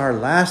he's our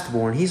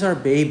lastborn. He's our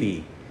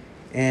baby.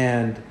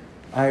 And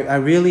I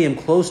really am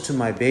close to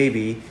my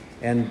baby.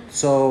 And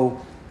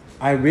so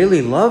I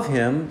really love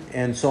him.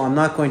 And so I'm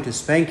not going to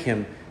spank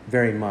him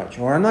very much.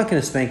 Or I'm not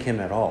going to spank him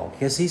at all.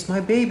 Because he's my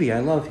baby.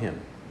 I love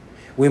him.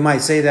 We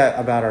might say that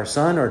about our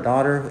son or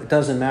daughter. It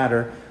doesn't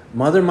matter.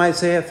 Mother might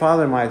say it.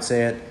 Father might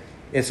say it.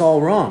 It's all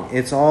wrong.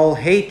 It's all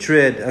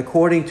hatred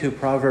according to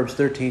Proverbs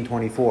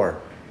 13:24.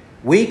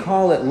 We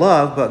call it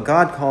love, but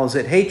God calls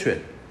it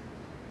hatred.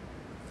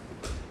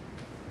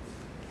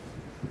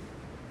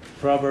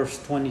 Proverbs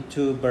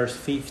 22, verse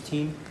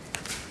 15.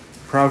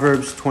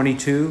 Proverbs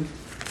 22,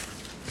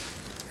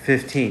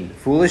 15.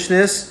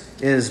 Foolishness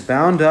is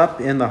bound up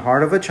in the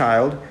heart of a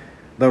child.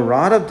 The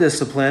rod of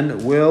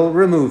discipline will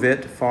remove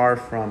it far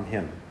from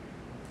him.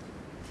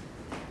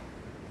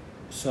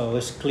 So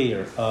it's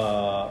clear.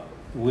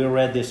 We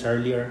read this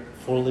earlier.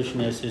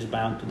 Foolishness is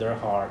bound to their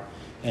heart,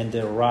 and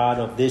the rod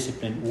of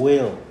discipline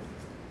will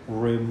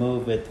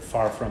remove it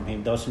far from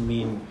him. Doesn't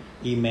mean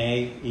he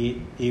may.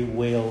 It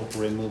will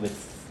remove it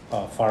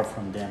far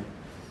from them.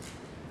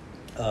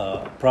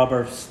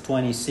 Proverbs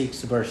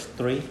 26, verse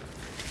 3.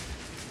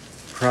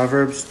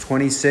 Proverbs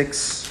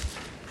 26,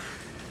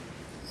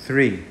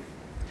 3.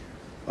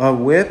 A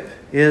whip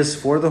is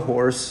for the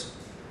horse,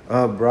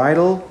 a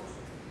bridle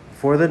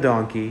for the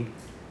donkey,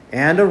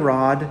 and a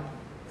rod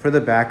for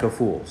the back of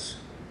fools.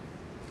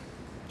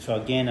 So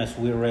again, as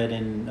we read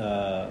in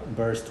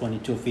verse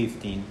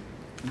 22:15,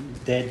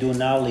 they do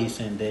not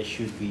listen, they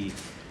should be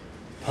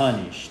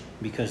punished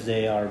because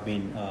they are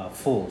being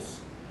fools.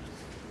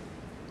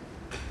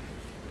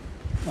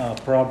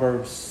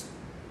 Proverbs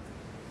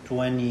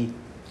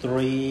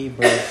 23,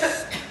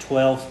 verse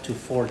 12 to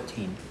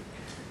 14.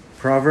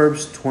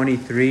 Proverbs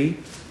 23,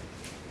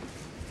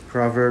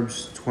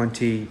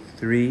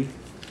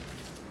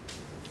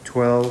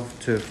 12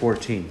 to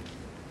 14.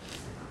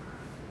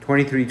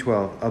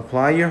 23:12.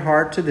 Apply your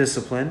heart to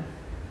discipline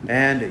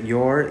and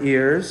your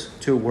ears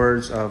to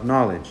words of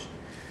knowledge.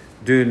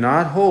 Do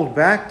not hold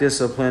back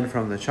discipline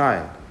from the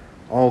child.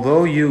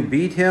 Although you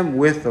beat him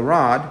with the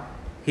rod,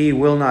 he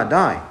will not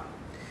die.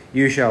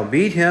 You shall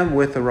beat him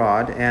with the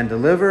rod and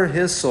deliver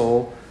his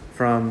soul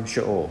from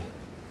Sheol.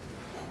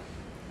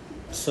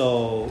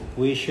 So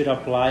we should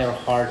apply our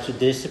heart to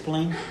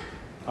discipline,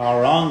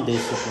 our own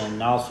discipline,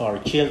 and also our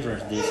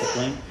children's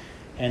discipline,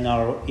 and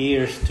our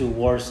ears to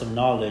words of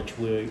knowledge,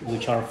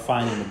 which are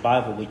found in the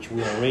Bible, which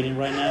we are reading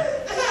right now.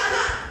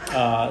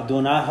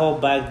 Do not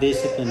hold back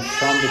discipline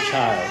from the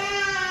child.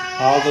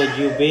 Although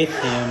you beat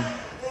him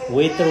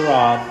with the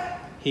rod,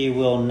 he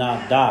will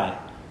not die.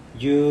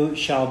 You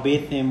shall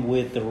beat him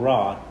with the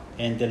rod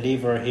and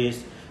deliver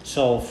his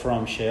soul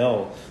from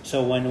Sheol.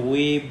 So when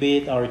we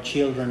beat our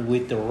children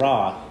with the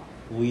rod,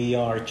 we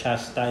are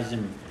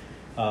chastising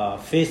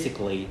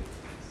physically,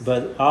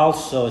 but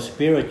also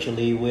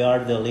spiritually we are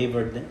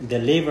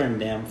delivering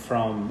them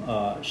from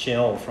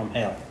Sheol, from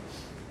hell.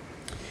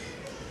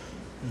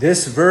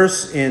 This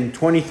verse in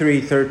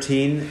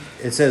 23:13,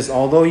 it says,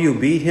 although you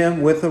beat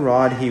him with the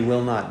rod, he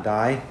will not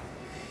die.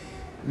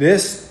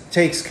 This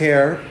takes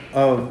care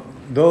of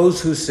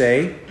those who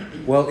say,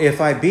 well,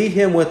 if I beat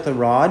him with the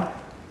rod,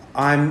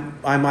 I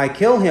might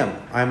kill him.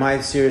 I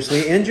might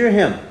seriously injure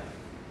him.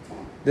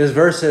 This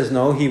verse says,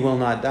 no, he will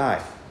not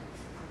die.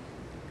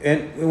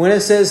 And when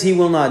it says he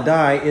will not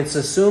die, it's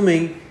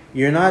assuming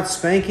you're not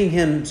spanking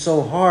him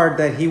so hard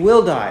that he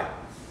will die.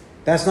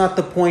 That's not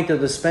the point of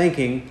the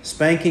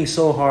spanking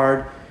so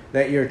hard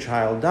that your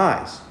child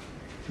dies.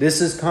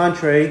 This is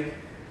contrary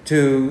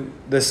to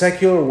the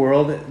secular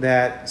world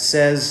that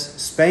says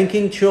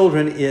spanking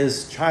children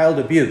is child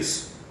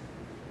abuse.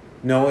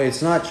 No,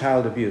 it's not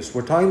child abuse.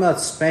 We're talking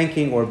about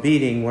spanking or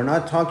beating. We're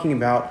not talking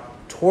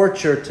about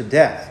torture to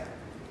death.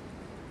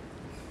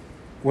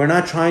 We're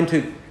not trying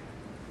to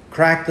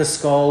crack the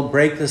skull,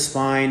 break the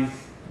spine,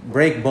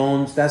 break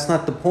bones. That's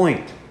not the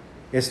point.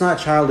 It's not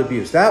child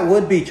abuse. That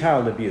would be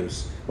child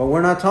abuse, but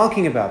we're not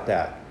talking about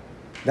that.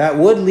 That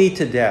would lead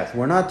to death.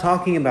 We're not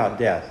talking about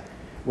death.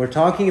 We're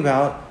talking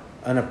about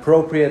an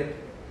appropriate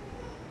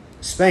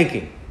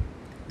spanking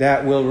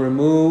that will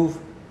remove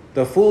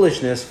the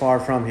foolishness far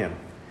from him.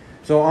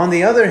 So on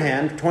the other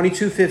hand,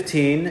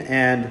 22:15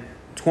 and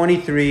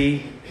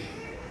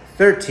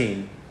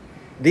 23:13,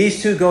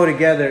 these two go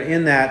together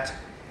in that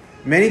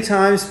many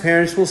times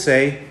parents will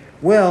say,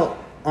 well,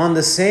 on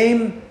the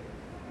same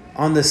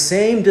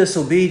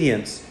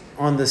disobedience,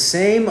 on the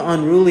same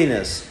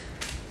unruliness,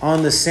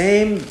 on the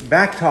same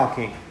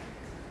backtalking,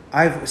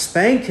 I've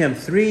spanked him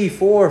 3,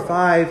 4,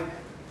 5,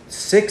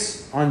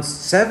 6, on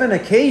 7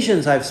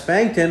 occasions I've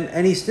spanked him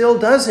and he still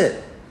does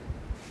it.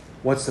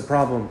 What's the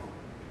problem?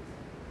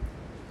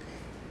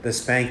 The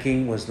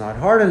spanking was not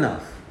hard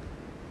enough.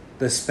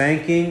 The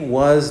spanking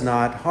was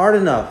not hard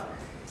enough.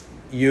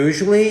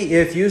 Usually,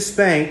 if you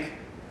spank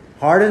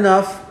hard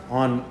enough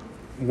on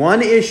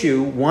one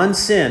issue, one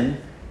sin,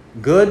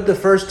 good the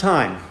first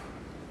time,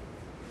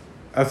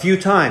 a few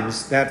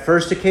times, that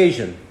first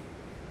occasion,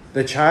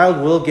 the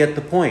child will get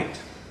the point.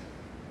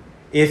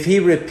 If he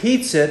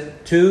repeats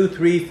it 2,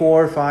 3,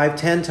 4, 5,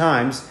 10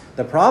 times,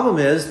 the problem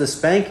is the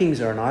spankings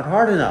are not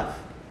hard enough.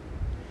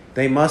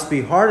 They must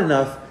be hard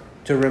enough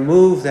to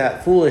remove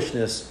that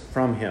foolishness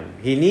from him.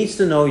 He needs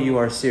to know you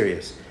are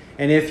serious.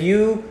 And if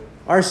you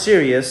are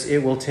serious,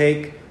 it will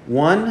take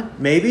 1,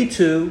 maybe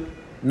 2,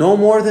 no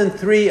more than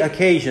 3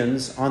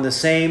 occasions on the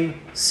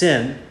same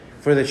sin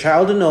for the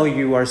child to know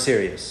you are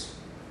serious.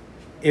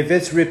 If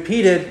it's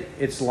repeated,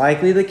 it's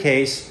likely the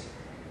case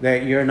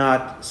that you're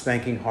not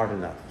spanking hard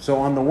enough. So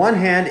on the one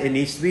hand, it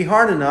needs to be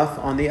hard enough.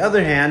 On the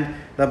other hand,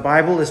 the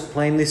Bible is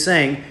plainly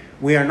saying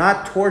we are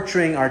not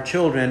torturing our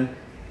children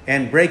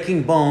and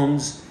breaking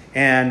bones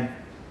and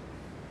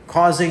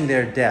causing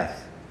their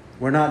death.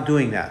 We're not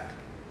doing that.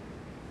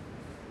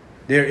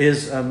 There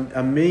is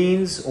a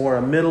means or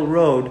a middle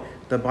road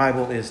the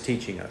Bible is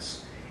teaching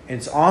us.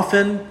 It's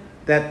often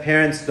that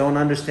parents don't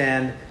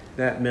understand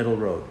that middle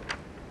road.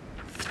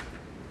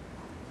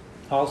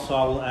 Also,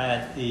 I will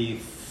add,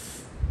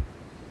 if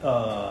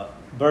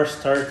verse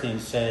 13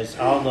 says,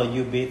 although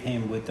you beat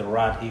him with the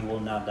rod, he will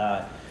not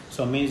die.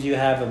 So it means you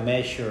have a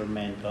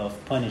measurement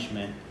of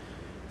punishment.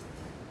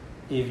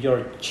 If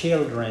your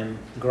children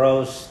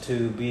grows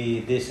to be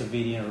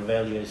disobedient,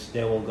 rebellious,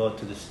 they will go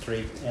to the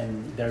street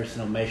and there's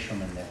no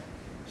measurement there.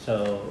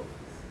 So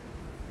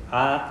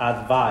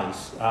I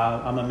advise,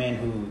 I'm a man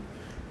who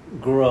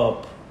grew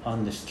up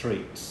on the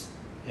streets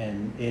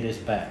and it is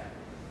bad.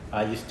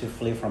 I used to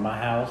flee from my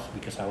house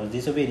because I was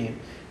disobedient,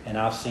 and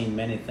I've seen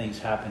many things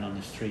happen on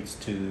the streets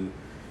to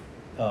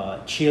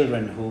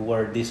children who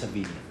were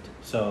disobedient.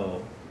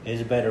 So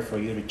it's better for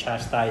you to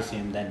chastise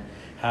him than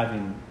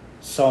having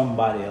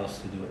somebody else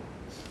to do it.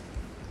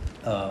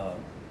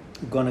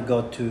 I'm going to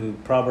go to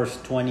Proverbs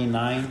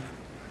 29,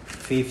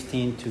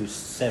 15 to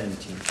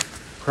 17.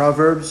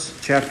 Proverbs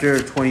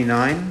chapter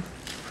 29.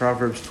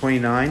 Proverbs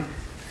 29,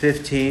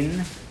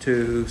 15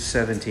 to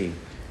 17.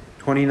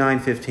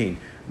 29:15.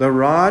 The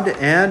rod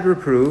and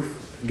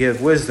reproof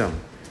give wisdom,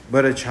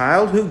 but a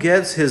child who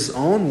gets his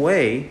own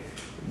way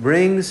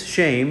brings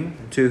shame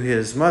to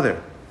his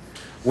mother.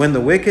 When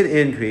the wicked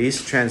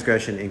increase,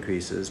 transgression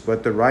increases,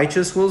 but the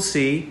righteous will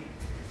see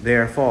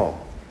their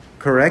fall.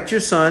 Correct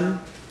your son,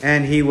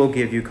 and he will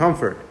give you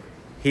comfort.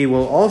 He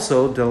will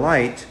also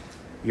delight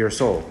your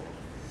soul.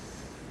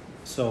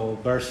 So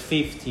verse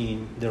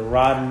 15, the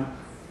rod and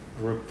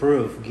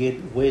reproof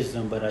get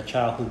wisdom, but a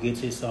child who gets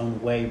his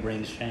own way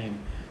brings shame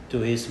to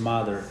his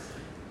mother.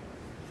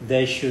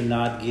 They should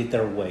not get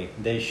their way.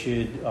 They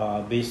should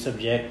be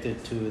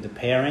subjected to the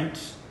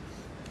parents.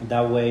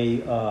 That way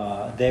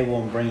they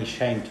won't bring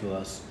shame to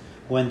us.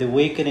 When the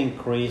wicked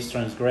increase,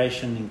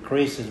 transgression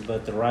increases,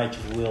 but the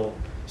righteous will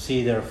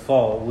see their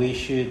fall. We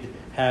should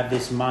have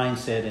this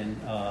mindset and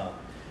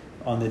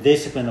on the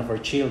discipline of our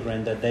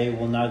children that they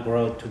will not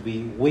grow to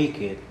be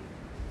wicked.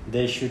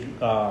 They should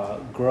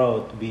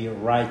grow to be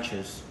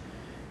righteous.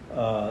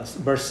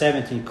 Verse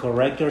 17,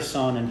 correct your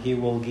son and he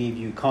will give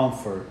you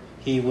comfort.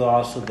 He will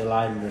also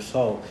delight in your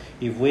soul.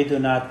 If we do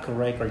not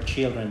correct our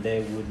children,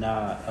 they would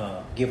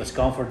not give us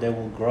comfort. They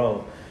will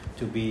grow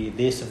to be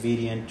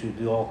disobedient, to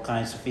do all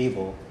kinds of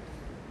evil.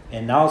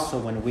 And also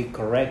when we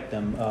correct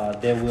them,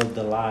 they will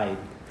delight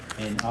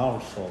in our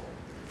soul.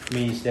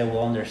 Means they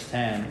will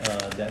understand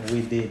that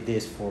we did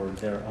this for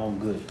their own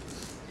good.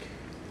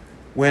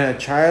 When a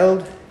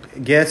child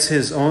gets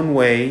his own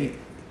way,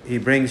 he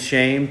brings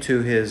shame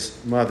to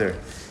his mother.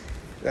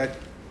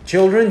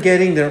 Children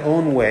getting their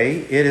own way,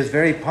 it is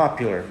very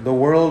popular. The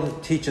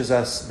world teaches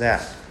us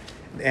that.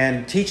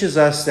 And teaches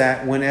us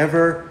that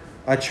whenever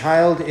a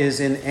child is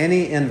in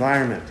any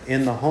environment,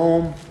 in the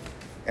home,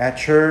 at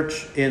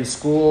church, in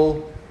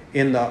school,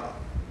 in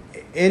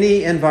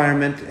any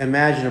environment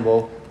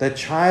imaginable, the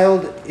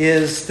child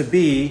is to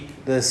be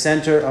the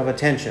center of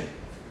attention.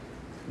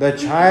 The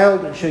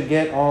child should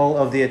get all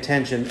of the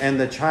attention, and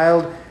the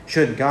child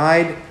should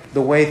guide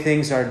the way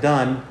things are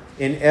done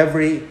in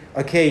every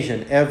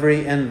occasion,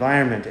 every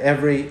environment,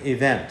 every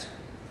event.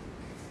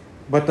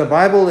 But the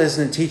Bible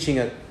isn't teaching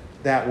it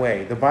that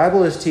way. The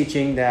Bible is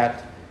teaching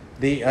that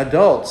the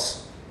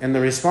adults and the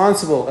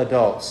responsible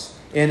adults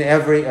in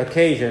every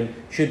occasion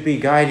should be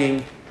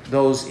guiding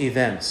those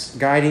events,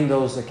 guiding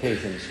those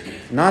occasions,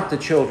 not the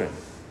children.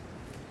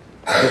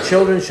 The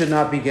children should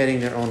not be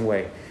getting their own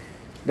way.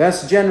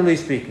 That's generally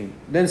speaking.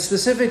 Then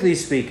specifically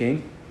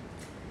speaking,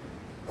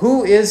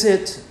 who is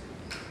it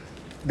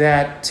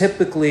that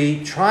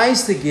typically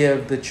tries to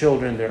give the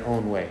children their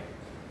own way?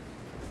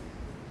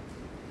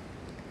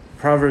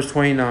 Proverbs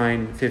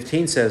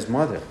 29:15 says,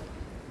 mother.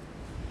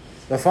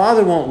 The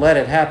father won't let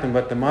it happen,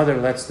 but the mother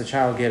lets the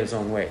child get his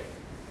own way.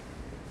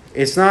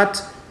 It's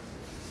not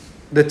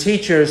the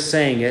teachers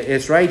saying it.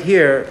 It's right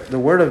here, the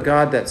Word of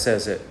God that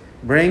says it.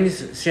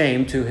 Brings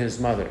shame to his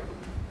mother.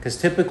 Because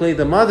typically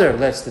the mother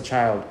lets the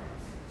child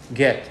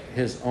get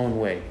his own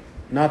way,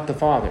 not the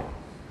father.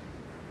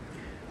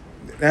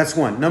 That's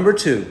one. Number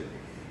two,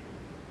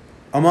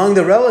 among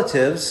the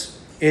relatives,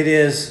 it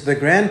is the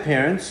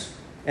grandparents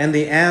and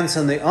the aunts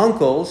and the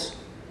uncles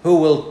who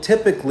will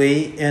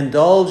typically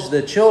indulge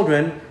the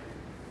children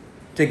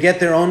to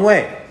get their own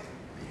way.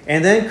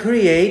 And then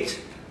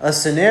create a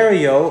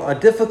scenario, a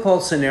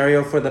difficult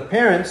scenario for the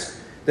parents.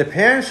 The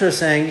parents are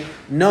saying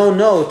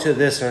no to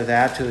this or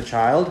that to the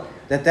child,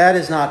 that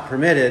is not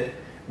permitted.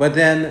 But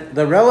then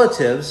the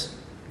relatives,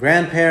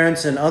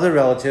 grandparents and other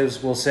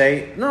relatives will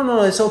say,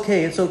 no, it's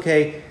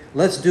okay.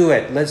 Let's do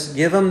it. Let's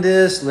give them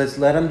this. Let's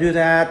let them do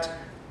that.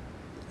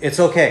 It's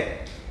okay.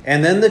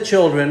 And then the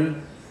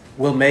children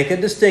will make a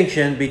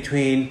distinction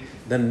between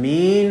the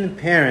mean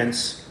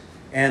parents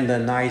and the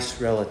nice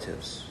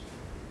relatives.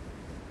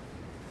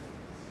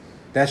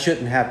 That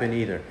shouldn't happen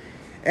either.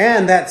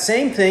 And that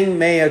same thing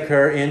may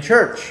occur in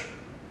church.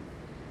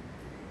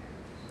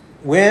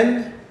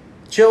 When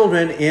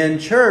children in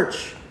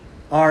church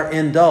are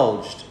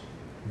indulged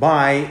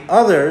by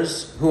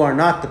others who are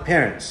not the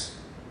parents.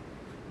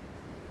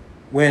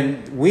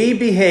 When we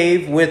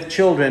behave with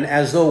children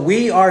as though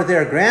we are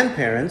their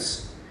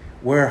grandparents,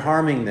 we're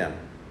harming them.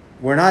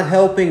 We're not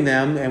helping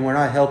them, and we're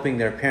not helping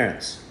their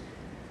parents.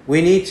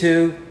 We need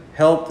to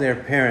help their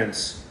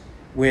parents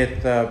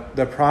with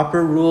the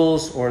proper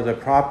rules or the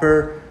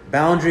proper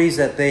boundaries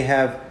that they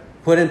have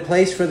put in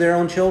place for their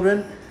own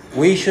children.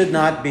 We should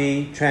not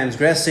be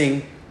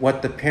transgressing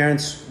what the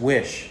parents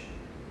wish.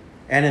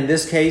 And in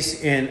this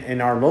case, in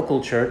our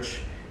local church,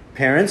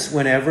 parents,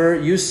 whenever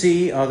you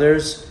see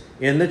others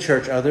in the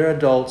church, other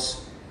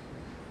adults,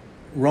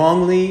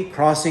 wrongly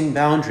crossing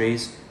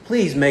boundaries,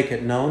 please make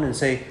it known and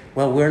say,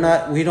 well,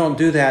 we don't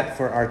do that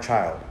for our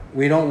child.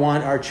 We don't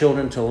want our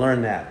children to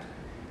learn that.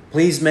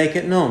 Please make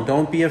it known.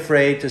 Don't be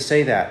afraid to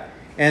say that.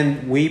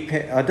 And we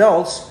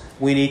adults,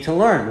 we need to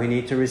learn. We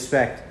need to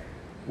respect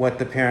what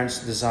the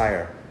parents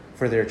desire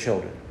for their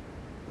children.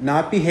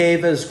 Not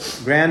behave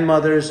as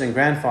grandmothers and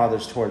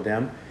grandfathers toward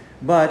them,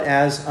 but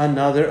as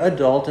another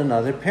adult,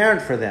 another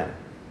parent for them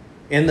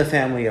in the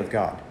family of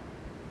God.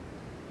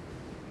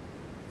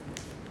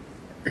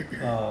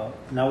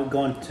 Now we're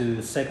going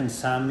to 2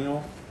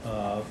 Samuel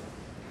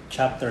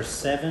chapter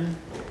 7,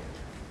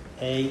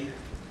 8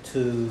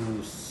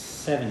 to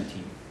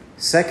 17.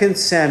 2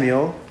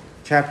 Samuel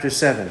chapter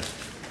 7.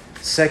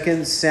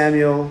 2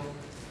 Samuel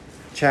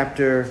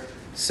chapter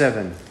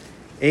 7,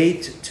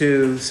 8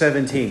 to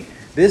 17.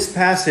 This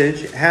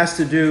passage has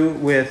to do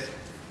with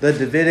the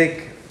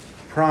Davidic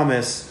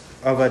promise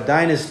of a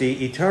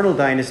dynasty, eternal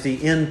dynasty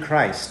in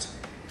Christ.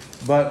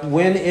 But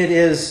when it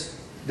is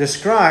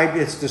described,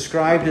 it's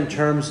described in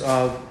terms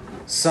of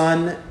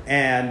son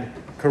and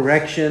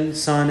correction,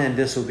 son and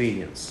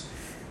disobedience.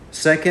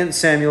 2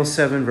 Samuel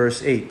 7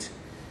 verse 8.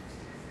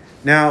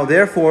 Now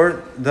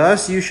therefore,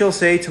 thus you shall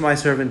say to my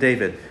servant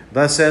David,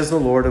 thus says the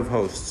Lord of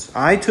hosts,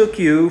 I took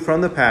you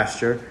from the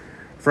pasture,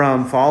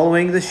 from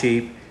following the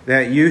sheep,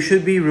 that you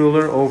should be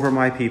ruler over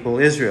my people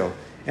Israel.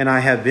 And I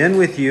have been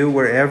with you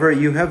wherever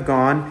you have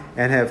gone,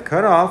 and have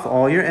cut off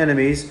all your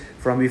enemies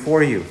from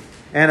before you.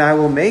 And I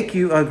will make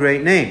you a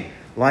great name,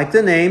 like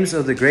the names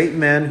of the great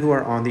men who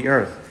are on the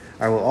earth.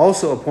 I will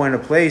also appoint a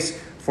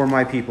place for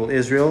my people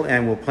Israel,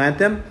 and will plant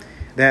them,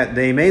 that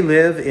they may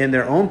live in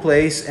their own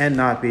place and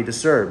not be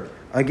disturbed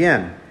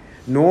again.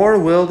 Nor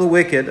will the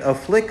wicked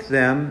afflict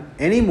them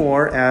any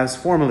more as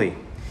formerly,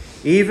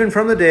 even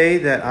from the day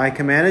that I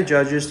commanded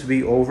judges to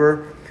be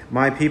over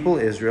my people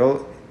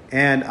Israel,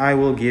 and I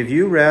will give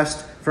you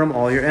rest from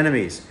all your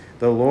enemies.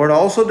 The Lord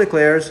also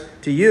declares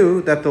to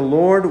you that the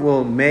Lord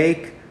will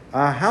make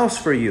a house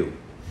for you.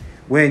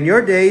 When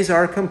your days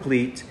are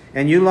complete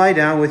and you lie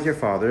down with your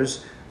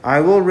fathers,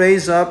 I will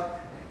raise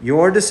up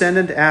your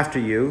descendant after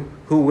you,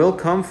 who will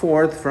come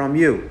forth from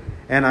you,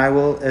 and I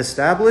will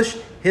establish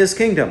his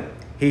kingdom.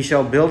 He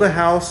shall build a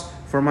house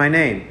for my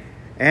name,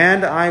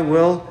 and I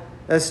will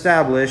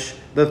establish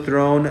the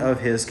throne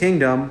of his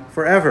kingdom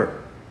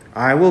forever.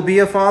 I will be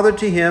a father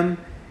to him,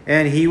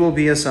 and he will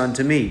be a son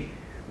to me.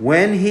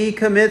 When he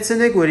commits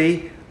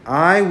iniquity,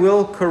 I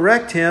will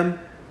correct him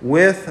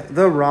with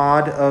the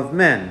rod of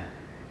men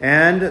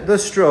and the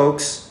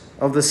strokes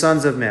of the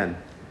sons of men.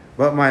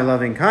 But my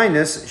loving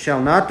kindness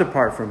shall not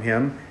depart from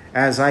him,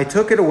 as I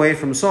took it away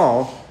from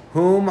Saul,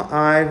 whom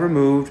I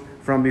removed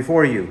from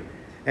before you.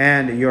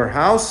 And your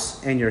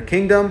house and your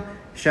kingdom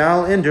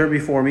shall endure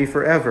before me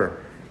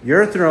forever.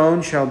 Your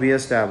throne shall be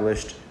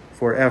established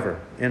forever.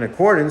 In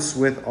accordance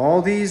with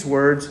all these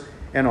words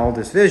and all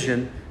this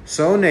vision,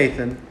 so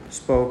Nathan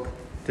spoke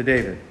to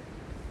David.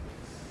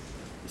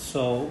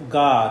 So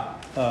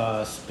God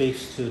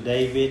speaks to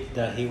David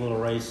that he will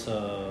raise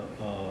a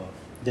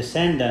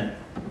descendant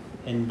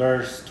in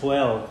verse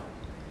 12,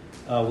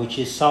 which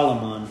is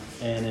Solomon.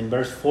 And in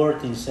verse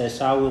 14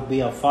 says, I will be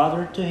a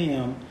father to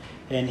him,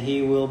 and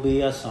he will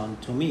be a son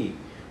to me.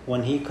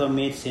 When he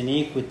commits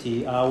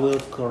iniquity, I will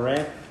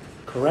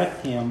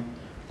correct him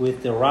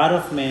with the rod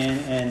of man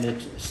and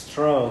the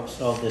strokes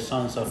of the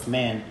sons of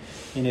men.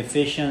 In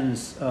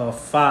Ephesians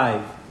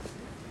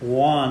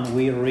 5:1,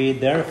 we read,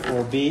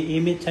 therefore be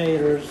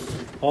imitators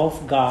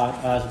of God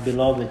as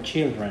beloved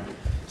children.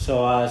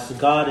 So as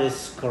God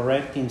is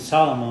correcting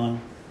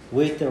Solomon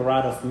with the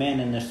rod of men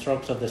and the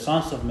strokes of the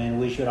sons of men,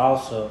 we should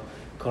also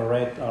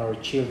correct our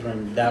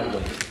children that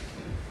way.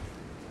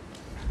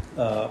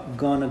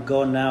 Gonna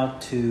go now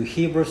to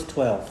Hebrews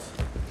 12.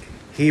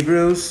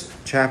 Hebrews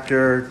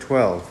chapter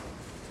 12.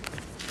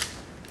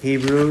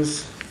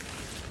 Hebrews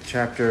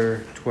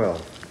chapter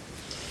 12.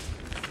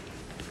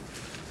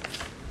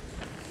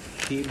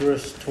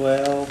 Hebrews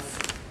 12,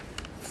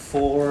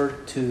 4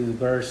 to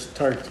verse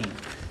 13.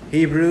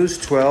 Hebrews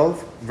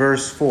 12,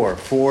 verse 4,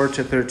 4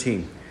 to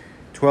 13.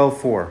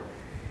 12:4.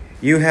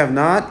 You have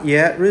not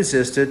yet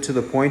resisted to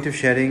the point of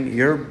shedding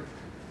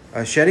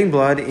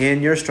blood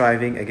in your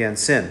striving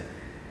against sin.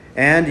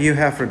 And you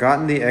have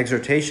forgotten the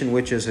exhortation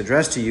which is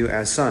addressed to you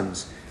as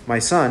sons. My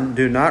son,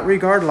 do not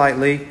regard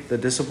lightly the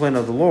discipline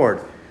of the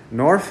Lord,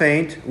 nor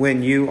faint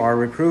when you are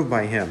reproved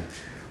by him.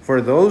 For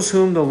those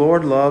whom the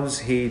Lord loves,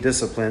 he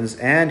disciplines,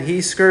 and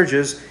he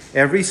scourges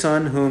every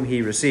son whom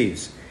he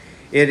receives.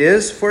 It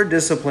is for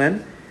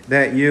discipline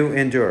that you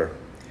endure.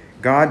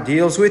 God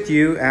deals with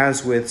you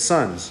as with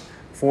sons.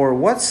 For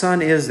what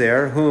son is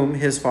there whom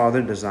his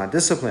father does not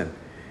discipline?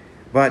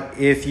 But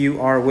if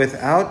you are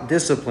without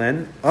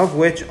discipline, of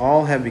which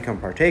all have become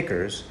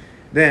partakers,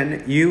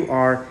 then you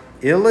are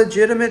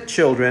illegitimate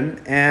children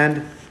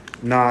and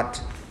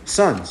not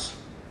sons.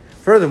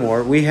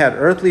 Furthermore, we had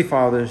earthly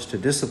fathers to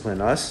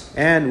discipline us,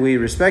 and we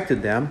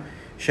respected them.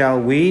 Shall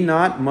we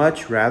not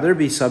much rather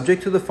be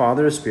subject to the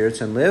Father of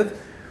spirits and live?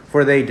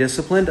 For they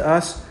disciplined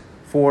us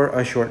for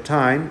a short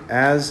time,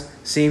 as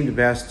seemed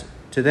best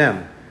to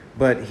them.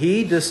 But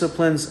he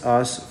disciplines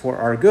us for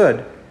our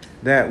good,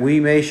 that we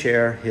may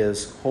share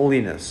his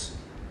holiness.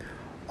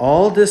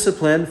 All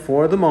discipline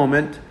for the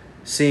moment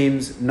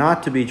seems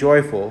not to be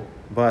joyful,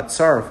 but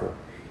sorrowful.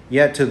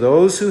 Yet to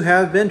those who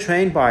have been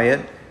trained by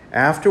it,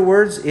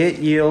 afterwards it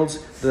yields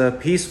the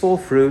peaceful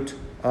fruit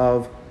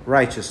of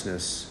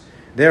righteousness.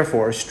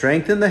 Therefore,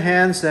 strengthen the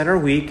hands that are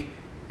weak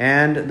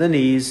and the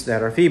knees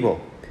that are feeble,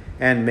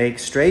 and make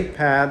straight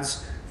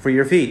paths for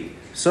your feet,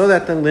 so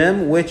that the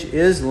limb which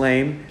is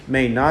lame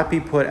may not be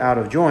put out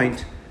of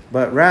joint,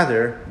 but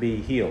rather be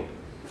healed.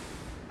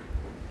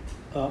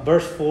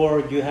 Verse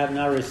 4, you have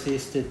not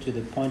resisted to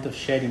the point of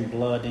shedding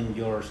blood in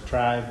your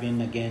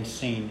striving against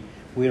sin.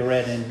 We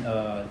read in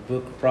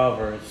book of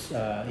Proverbs,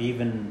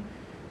 even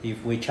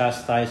if we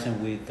chastise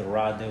them with the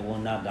rod, they will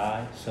not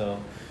die. So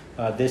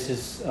this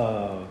is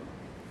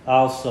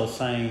also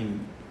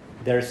saying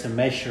there's a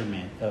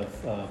measurement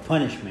of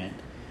punishment.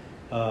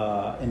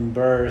 In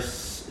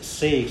verse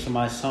 6,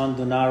 my son,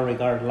 do not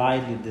regard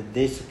lightly the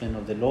discipline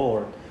of the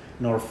Lord,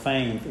 nor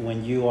faint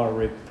when you are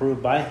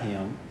reproved by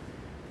him.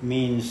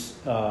 Means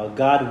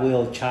God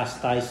will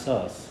chastise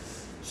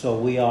us. So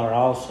we are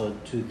also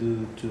to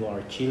do to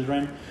our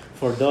children.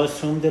 For those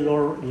whom the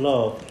Lord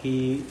loves,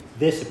 he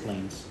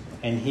disciplines,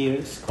 and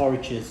he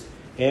scourges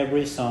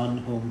every son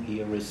whom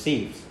he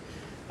receives.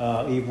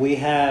 If we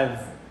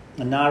have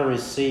not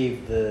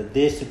received the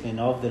discipline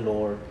of the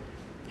Lord,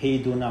 he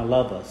do not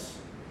love us.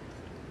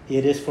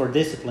 It is for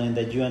discipline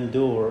that you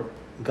endure.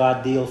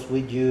 God deals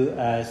with you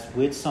as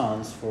with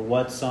sons. For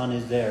what son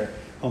is there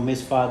whom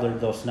his father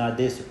does not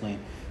discipline?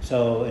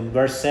 So in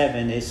verse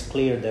 7, it's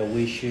clear that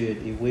we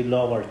should, if we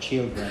love our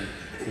children,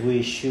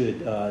 we should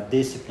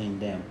discipline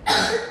them.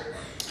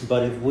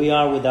 But if we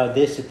are without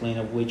discipline,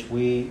 of which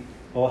we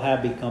all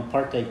have become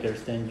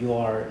partakers, then you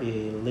are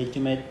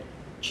illegitimate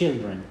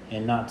children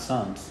and not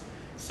sons.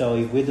 So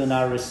if we do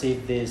not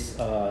receive this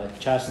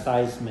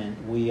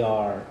chastisement, we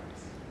are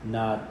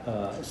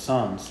not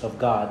sons of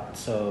God.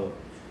 So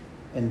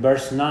in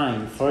verse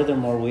 9,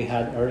 furthermore, we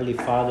had earthly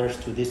fathers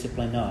to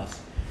discipline us.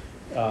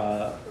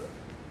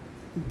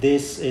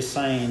 This is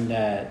saying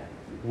that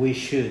we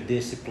should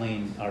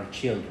discipline our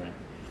children.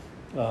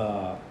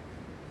 And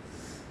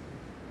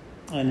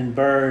in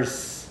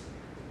verse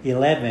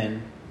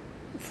 11,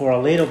 for a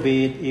little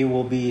bit it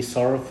will be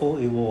sorrowful,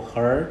 it will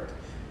hurt.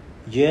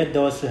 Yet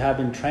those who have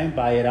been trained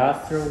by it,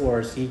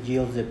 afterwards it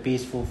yields the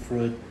peaceful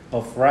fruit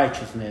of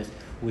righteousness,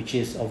 which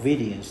is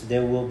obedience. They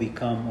will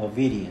become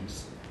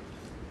obedience.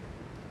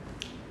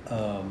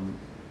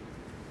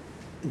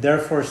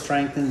 Therefore,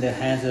 strengthen the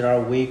hands that are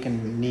weak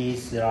and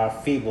knees that are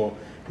feeble.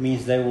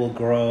 Means they will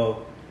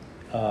grow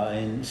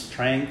in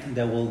strength,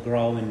 they will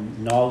grow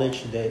in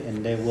knowledge,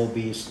 and they will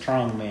be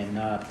strong men,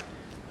 not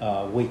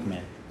weak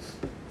men.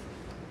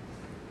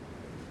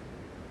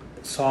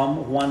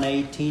 Psalm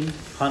 118,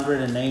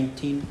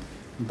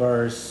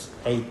 verse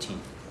 18.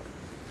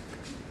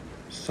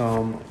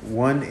 Psalm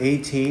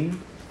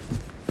 118,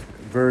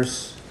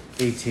 verse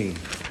 18.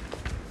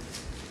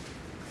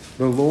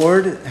 The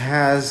Lord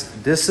has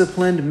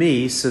disciplined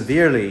me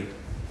severely,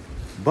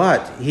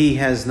 but he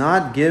has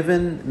not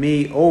given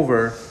me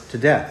over to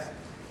death.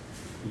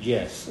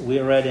 Yes, we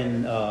read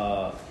in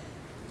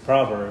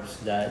Proverbs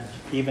that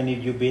even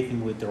if you beat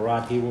him with the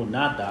rod, he will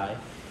not die,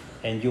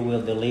 and you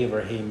will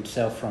deliver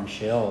himself from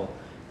Sheol.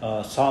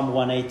 Psalm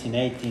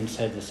 118:18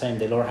 said the same.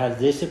 The Lord has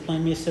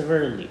disciplined me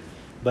severely,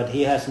 but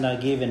he has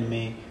not given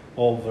me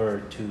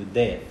over to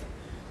death.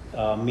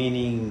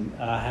 Meaning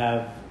I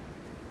have,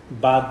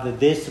 by the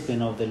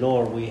discipline of the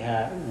Lord, we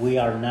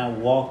are now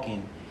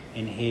walking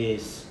in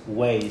his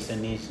ways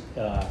and his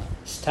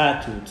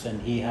statutes,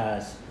 and he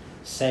has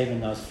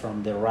saving us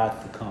from the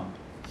wrath to come.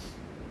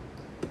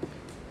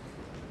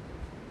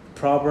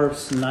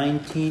 Proverbs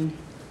 19,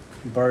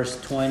 verse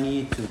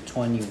 20 to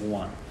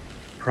 21.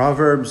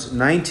 Proverbs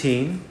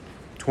 19,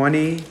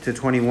 20 to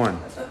 21.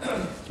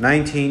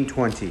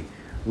 19:20.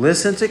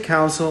 Listen to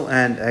counsel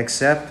and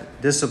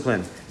accept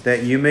discipline,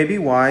 that you may be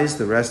wise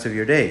the rest of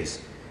your days.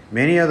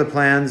 Many are the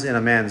plans in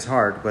a man's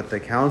heart, but the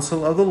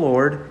counsel of the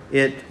Lord,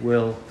 it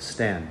will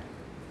stand.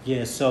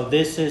 Yes, so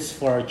this is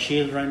for our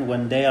children.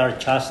 When they are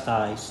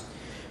chastised,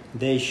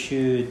 they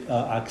should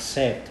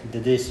accept the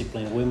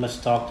discipline. We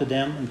must talk to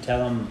them and tell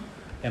them,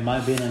 am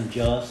I being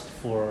unjust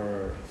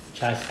for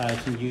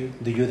chastising you?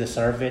 Do you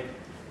deserve it?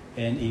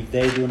 And if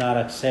they do not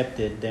accept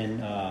it,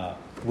 then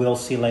we'll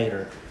see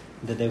later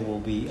that they will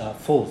be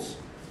fools.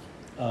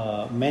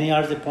 Many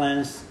are the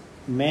plans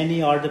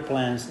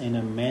in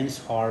a man's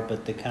heart,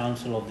 but the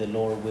counsel of the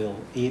Lord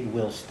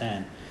will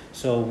stand.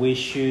 So we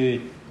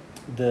should,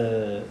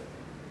 the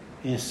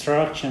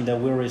instruction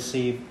that we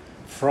receive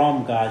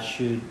from God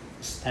should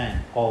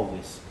stand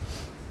always.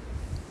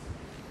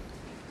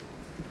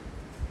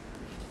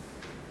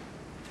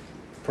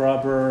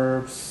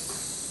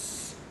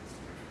 Proverbs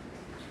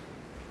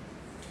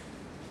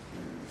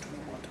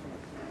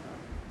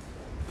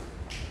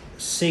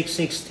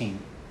 6:16.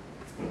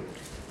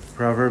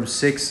 Proverbs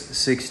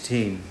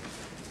 6:16.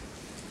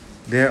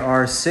 There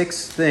are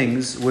 6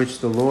 things which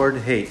the Lord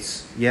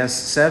hates, yes,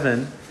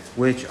 7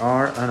 which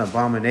are an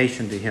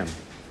abomination to him.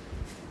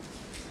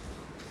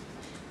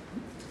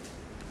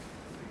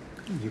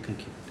 You can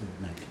keep doing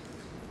 19.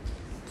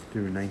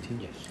 Through 19?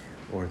 Yes.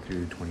 or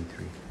through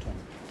 23.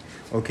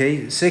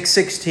 Okay,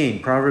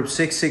 6:16, Proverbs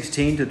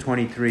 6:16 to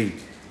 23.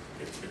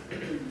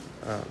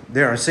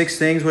 There are 6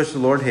 things which the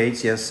Lord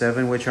hates, yes,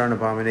 7 which are an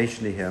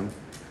abomination to him.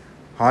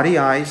 Haughty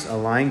eyes, a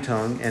lying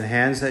tongue, and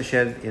hands that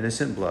shed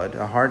innocent blood,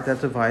 a heart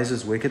that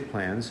devises wicked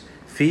plans,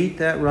 feet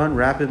that run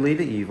rapidly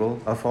to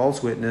evil, a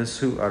false witness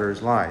who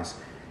utters lies,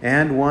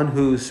 and one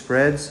who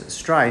spreads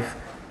strife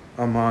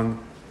among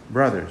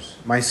brothers.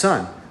 My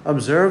son,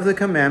 observe the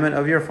commandment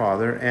of your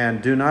father,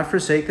 and do not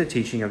forsake the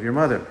teaching of your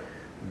mother.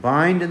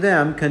 Bind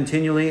them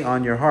continually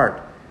on your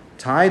heart.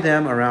 Tie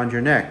them around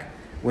your neck.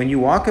 When you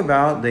walk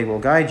about, they will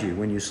guide you.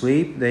 When you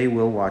sleep, they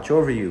will watch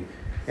over you.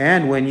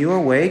 And when you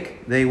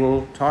awake, they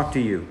will talk to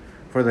you.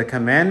 For the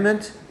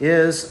commandment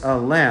is a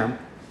lamp,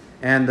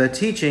 and the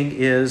teaching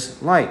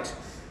is light.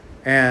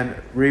 And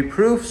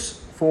reproofs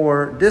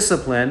for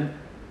discipline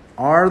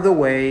are the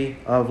way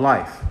of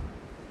life.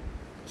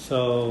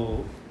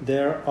 So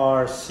there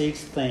are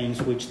 6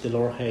 things which the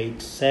Lord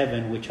hates,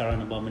 7 which are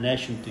an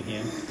abomination to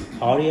him.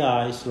 Haughty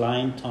eyes,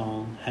 lying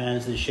tongue,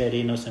 hands that shed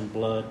innocent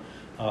blood,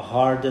 a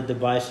heart that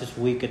devises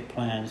wicked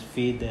plans,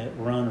 feet that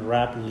run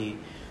rapidly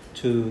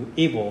to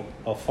evil,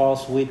 a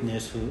false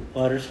witness who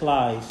utters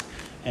lies,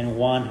 and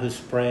one who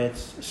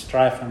spreads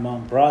strife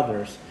among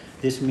brothers.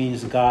 This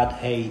means God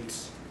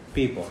hates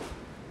people.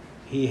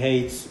 He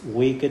hates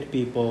wicked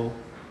people.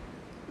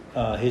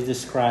 He's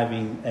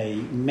describing a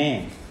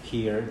man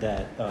here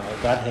that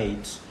God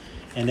hates.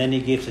 And then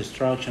he gives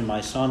instruction,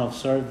 my son,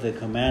 observe the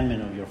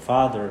commandment of your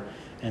father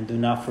and do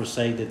not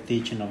forsake the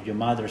teaching of your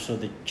mother. So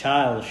the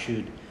child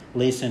should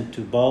listen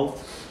to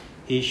both.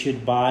 He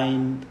should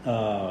bind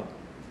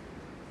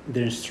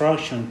the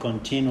instruction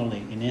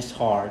continually in his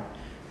heart,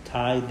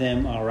 tie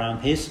them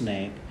around his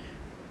neck.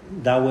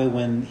 That way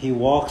when he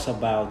walks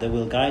about, they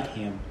will guide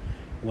him.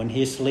 When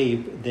he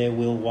sleeps, they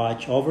will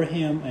watch over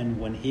him, and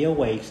when he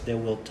awakes, they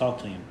will talk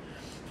to him.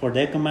 For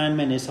their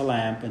commandment is a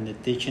lamp, and the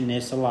teaching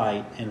is a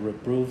light, and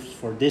reproofs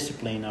for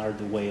discipline are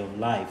the way of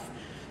life.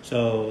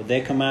 So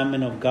the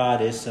commandment of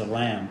God is a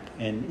lamp,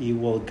 and it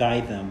will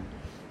guide them,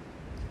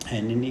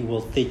 and it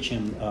will teach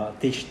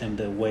them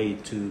the way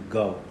to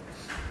go.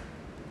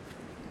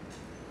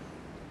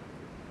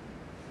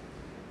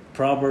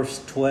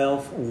 Proverbs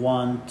 12,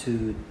 1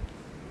 to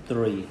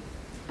 3.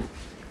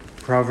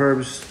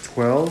 Proverbs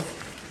 12,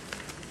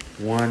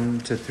 1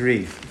 to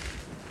 3.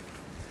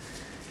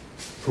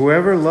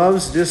 Whoever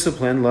loves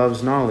discipline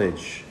loves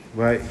knowledge,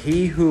 but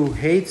he who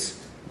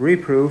hates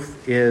reproof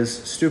is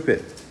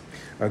stupid.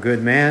 A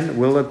good man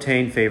will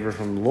obtain favor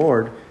from the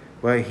Lord,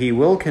 but he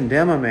will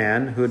condemn a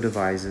man who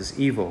devises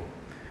evil.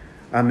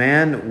 A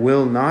man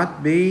will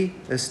not be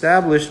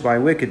established by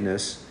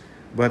wickedness,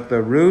 but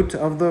the root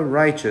of the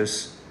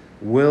righteous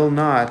will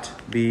not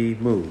be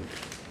moved.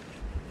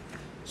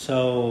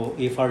 So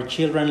if our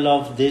children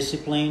love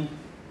discipline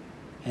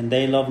and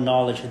they love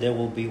knowledge, they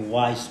will be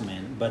wise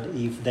men. But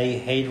if they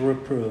hate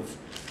reproof,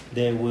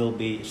 they will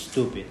be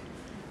stupid.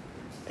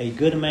 A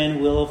good man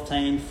will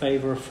obtain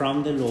favor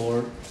from the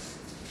Lord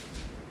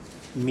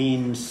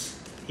means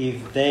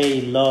if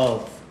they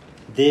love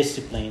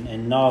discipline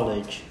and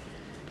knowledge,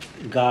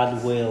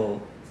 God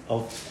will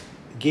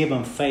give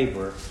them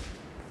favor,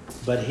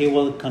 but he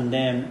will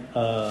condemn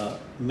a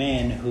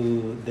man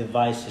who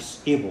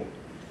devises evil.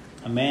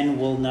 A man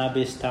will not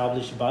be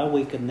established by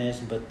wickedness,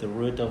 but the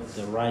root of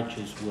the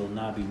righteous will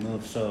not be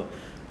moved. So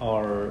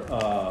our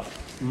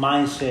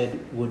mindset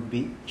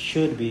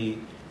should be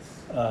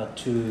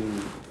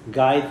to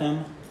guide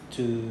them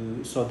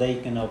so they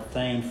can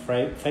obtain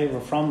favor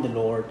from the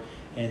Lord,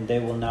 and they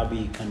will not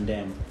be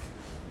condemned.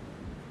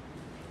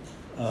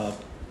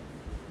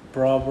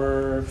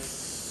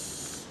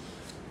 Proverbs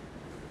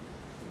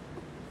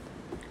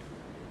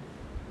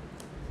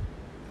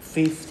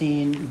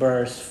 15,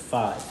 verse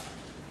 5.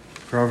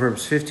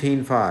 Proverbs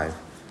 15:5.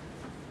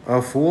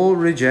 A fool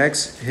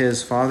rejects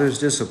his father's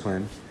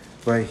discipline,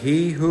 but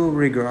he who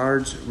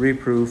regards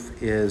reproof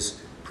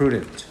is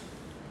prudent.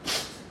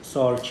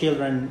 So our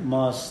children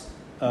must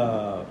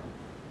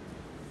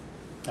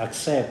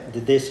accept the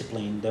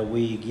discipline that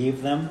we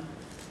give them,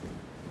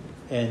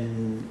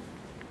 and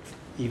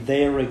if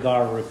they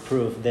regard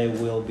reproof, they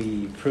will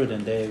be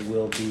prudent, they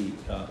will be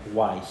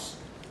wise.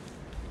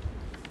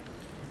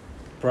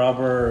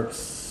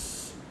 Proverbs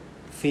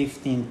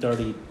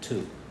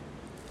 15:32.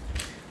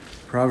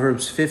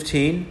 Proverbs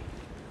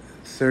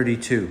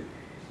 15:32.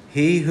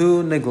 He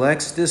who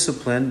neglects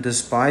discipline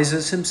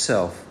despises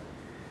himself,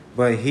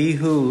 but he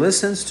who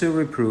listens to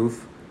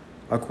reproof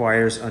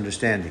acquires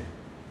understanding.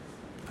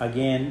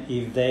 Again,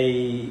 if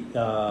they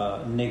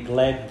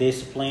neglect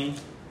discipline,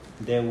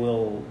 they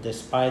will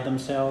despise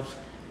themselves.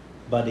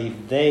 But if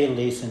they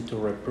listen to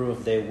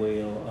reproof, they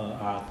will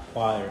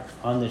acquire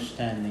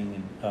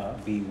understanding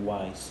and be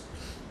wise.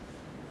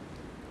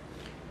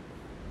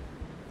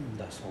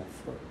 That's all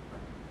for.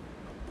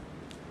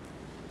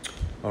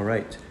 All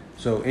right.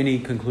 So any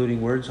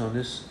concluding words on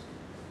this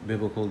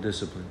biblical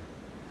discipline?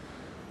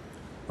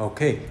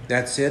 Okay,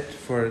 that's it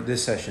for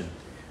this session.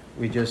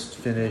 We just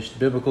finished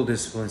biblical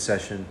discipline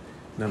session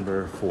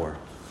number 4.